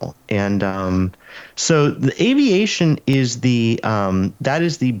 cocktail. And so the Aviation is that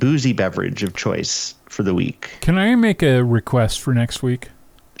is the boozy beverage of choice for the week. Can I make a request for next week?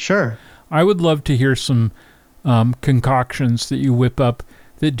 Sure. I would love to hear some concoctions that you whip up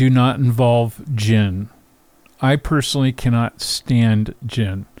that do not involve gin. I personally cannot stand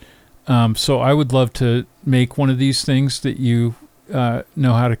gin. So I would love to make one of these things that you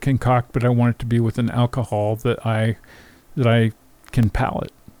know how to concoct, but I want it to be with an alcohol that I can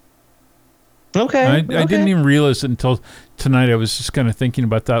palate. Okay. I didn't even realize it until tonight. I was just kind of thinking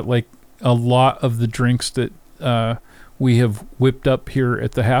about that. Like a lot of the drinks that we have whipped up here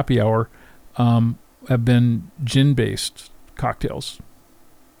at the Happy Hour have been gin-based cocktails.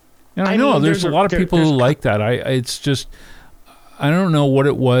 And I know there's a lot of people who like that. It's just, I don't know what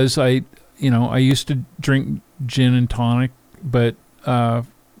it was. I used to drink gin and tonic, but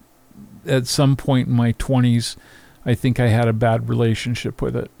at some point in my 20s, I think I had a bad relationship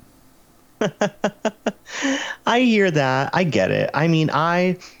with it. I hear that. I get it. I mean,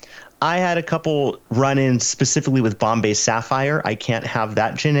 I had a couple run-ins specifically with Bombay Sapphire. I can't have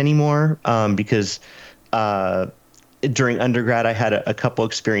that gin anymore because during undergrad I had a couple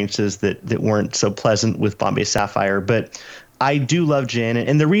experiences that weren't so pleasant with Bombay Sapphire. But I do love gin,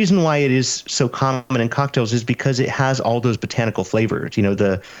 and the reason why it is so common in cocktails is because it has all those botanical flavors.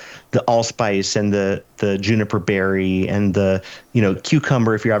 The allspice and the juniper berry and the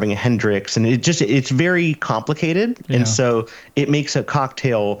cucumber if you're having a Hendrix, and it's very complicated, and so it makes a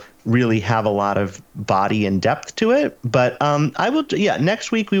cocktail really have a lot of body and depth to it. But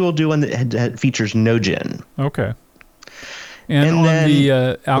next week we will do one that features no gin. Okay. And on then,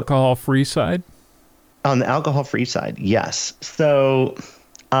 the alcohol-free side? On the alcohol-free side, yes. So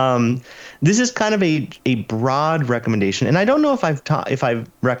this is kind of a broad recommendation, and I don't know if I've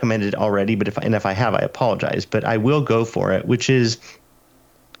recommended it already, but if I have, I apologize. But I will go for it, which is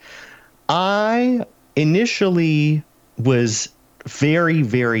I initially was very,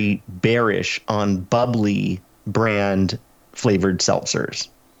 very bearish on bubbly brand flavored seltzers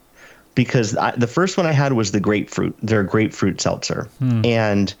because the first one I had was their grapefruit seltzer,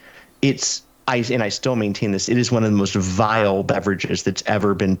 and I still maintain this. It is one of the most vile beverages that's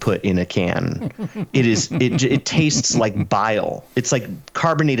ever been put in a can. It tastes like bile. It's like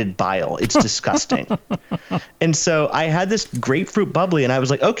carbonated bile. It's disgusting. And so I had this grapefruit bubbly, and I was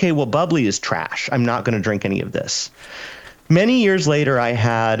like, okay, well, bubbly is trash. I'm not going to drink any of this. Many years later, I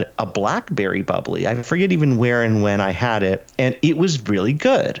had a blackberry bubbly. I forget even where and when I had it, and it was really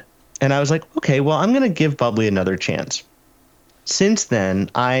good. And I was like, okay, well, I'm going to give bubbly another chance. Since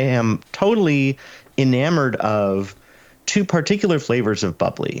then, I am totally enamored of 2 particular flavors of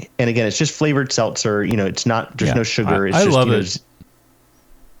bubbly. And again, it's just flavored seltzer. It's not, there's no sugar. I love it.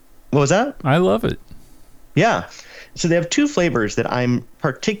 What was that? I love it. Yeah. So they have 2 flavors that I'm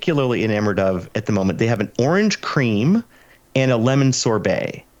particularly enamored of at the moment. They have an orange cream and a lemon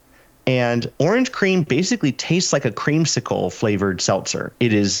sorbet. And orange cream basically tastes like a creamsicle flavored seltzer.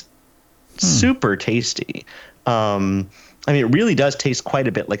 It is super tasty. It really does taste quite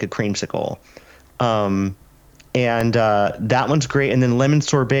a bit like a creamsicle. And that one's great. And then lemon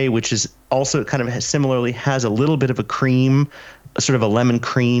sorbet, which is also kind of similarly has a little bit of a cream, sort of a lemon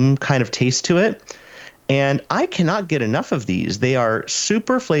cream kind of taste to it. And I cannot get enough of these. They are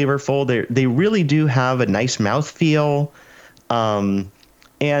super flavorful. They really do have a nice mouthfeel.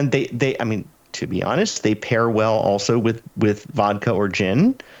 And they to be honest, they pair well also with vodka or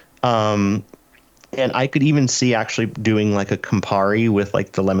gin. And I could even see actually doing like a Campari with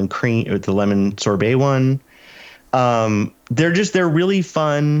like the lemon cream or the lemon sorbet one. They're really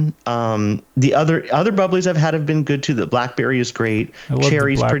fun. The other bubblies I've had have been good too. The blackberry is great. I love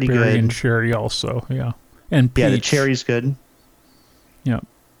Cherry's the pretty blackberry good. And cherry also, yeah. And peach. Yeah, the cherry's good. Yeah.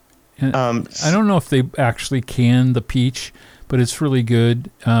 And I don't know if they actually can the peach, but it's really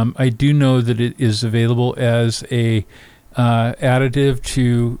good. I do know that it is available as a additive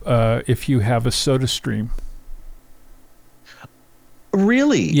to if you have a soda stream.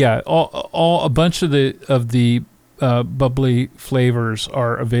 Really? Yeah, all a bunch of the bubbly flavors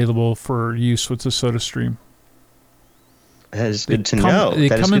are available for use with the SodaStream. That is good to know. They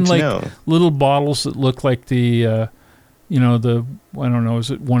come in like little bottles that look like the, I don't know,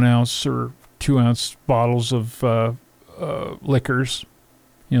 is it 1 ounce or 2 ounce bottles of liquors?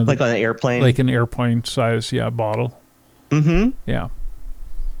 Like on an airplane? Like an airplane size, bottle. Mm-hmm. Yeah.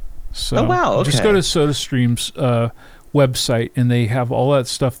 So oh, wow. Okay. Just go to SodaStream's website, and they have all that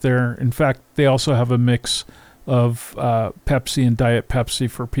stuff there. In fact, they also have a mix of Pepsi and Diet Pepsi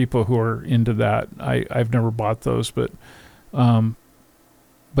for people who are into that. I've never bought those, but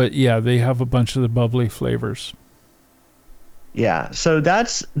yeah, they have a bunch of the bubbly flavors. Yeah, so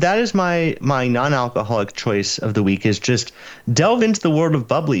that is my non-alcoholic choice of the week, is just delve into the world of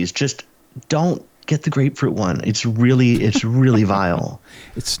bubblies. Just don't get the grapefruit one. It's really vile.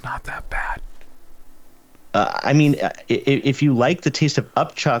 It's not that bad. I mean, if you like the taste of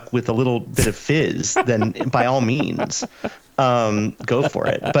Upchuck with a little bit of fizz, then by all means, go for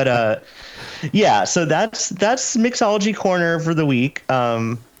it. But yeah, so that's Mixology Corner for the week.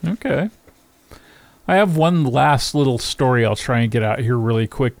 Okay. I have one last little story I'll try and get out here really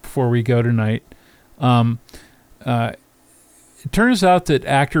quick before we go tonight. It turns out that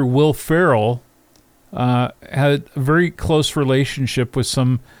actor Will Ferrell had a very close relationship with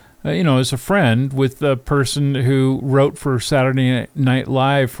some, as a friend, with the person who wrote for Saturday Night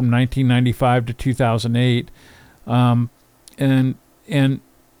Live from 1995 to 2008, and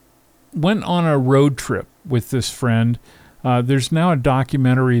went on a road trip with this friend. There's now a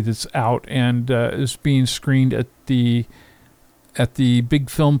documentary that's out and is being screened at the big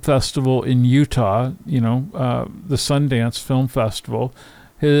film festival in Utah, the Sundance Film Festival.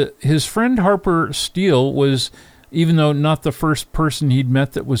 His friend Harper Steele was, even though not the first person he'd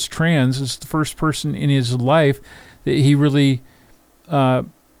met that was trans, is the first person in his life that he really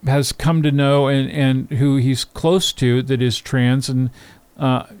has come to know and who he's close to that is trans, and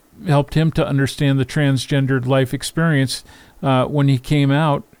helped him to understand the transgendered life experience when he came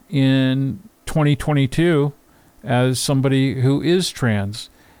out in 2022 as somebody who is trans.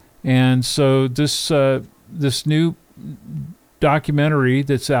 And so this new documentary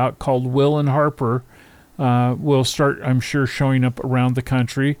that's out called Will and Harper will start, I'm sure, showing up around the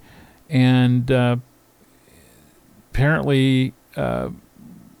country. And apparently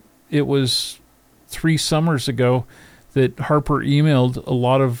it was 3 summers ago that Harper emailed a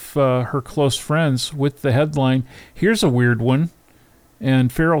lot of her close friends with the headline, "Here's a weird one." And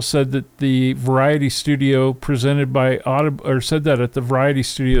Farrell said that the Variety Studio presented by Audible, or said that at the Variety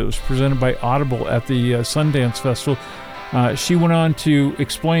Studio, it was presented by Audible at the Sundance Festival. She went on to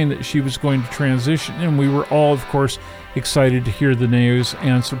explain that she was going to transition, and we were all, of course, excited to hear the news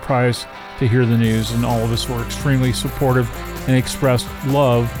and surprised to hear the news, and all of us were extremely supportive and expressed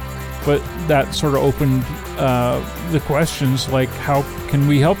love. But that sort of opened the questions like, how can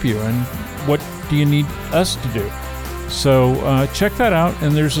we help you, and what do you need us to do? So check that out,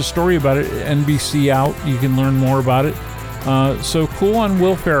 and there's a story about it at NBC Out. You can learn more about it. So cool on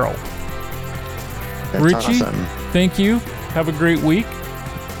Will Ferrell. That's Richie, awesome. Thank you. Have a great week.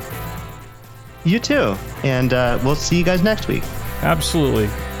 You too. And we'll see you guys next week. Absolutely.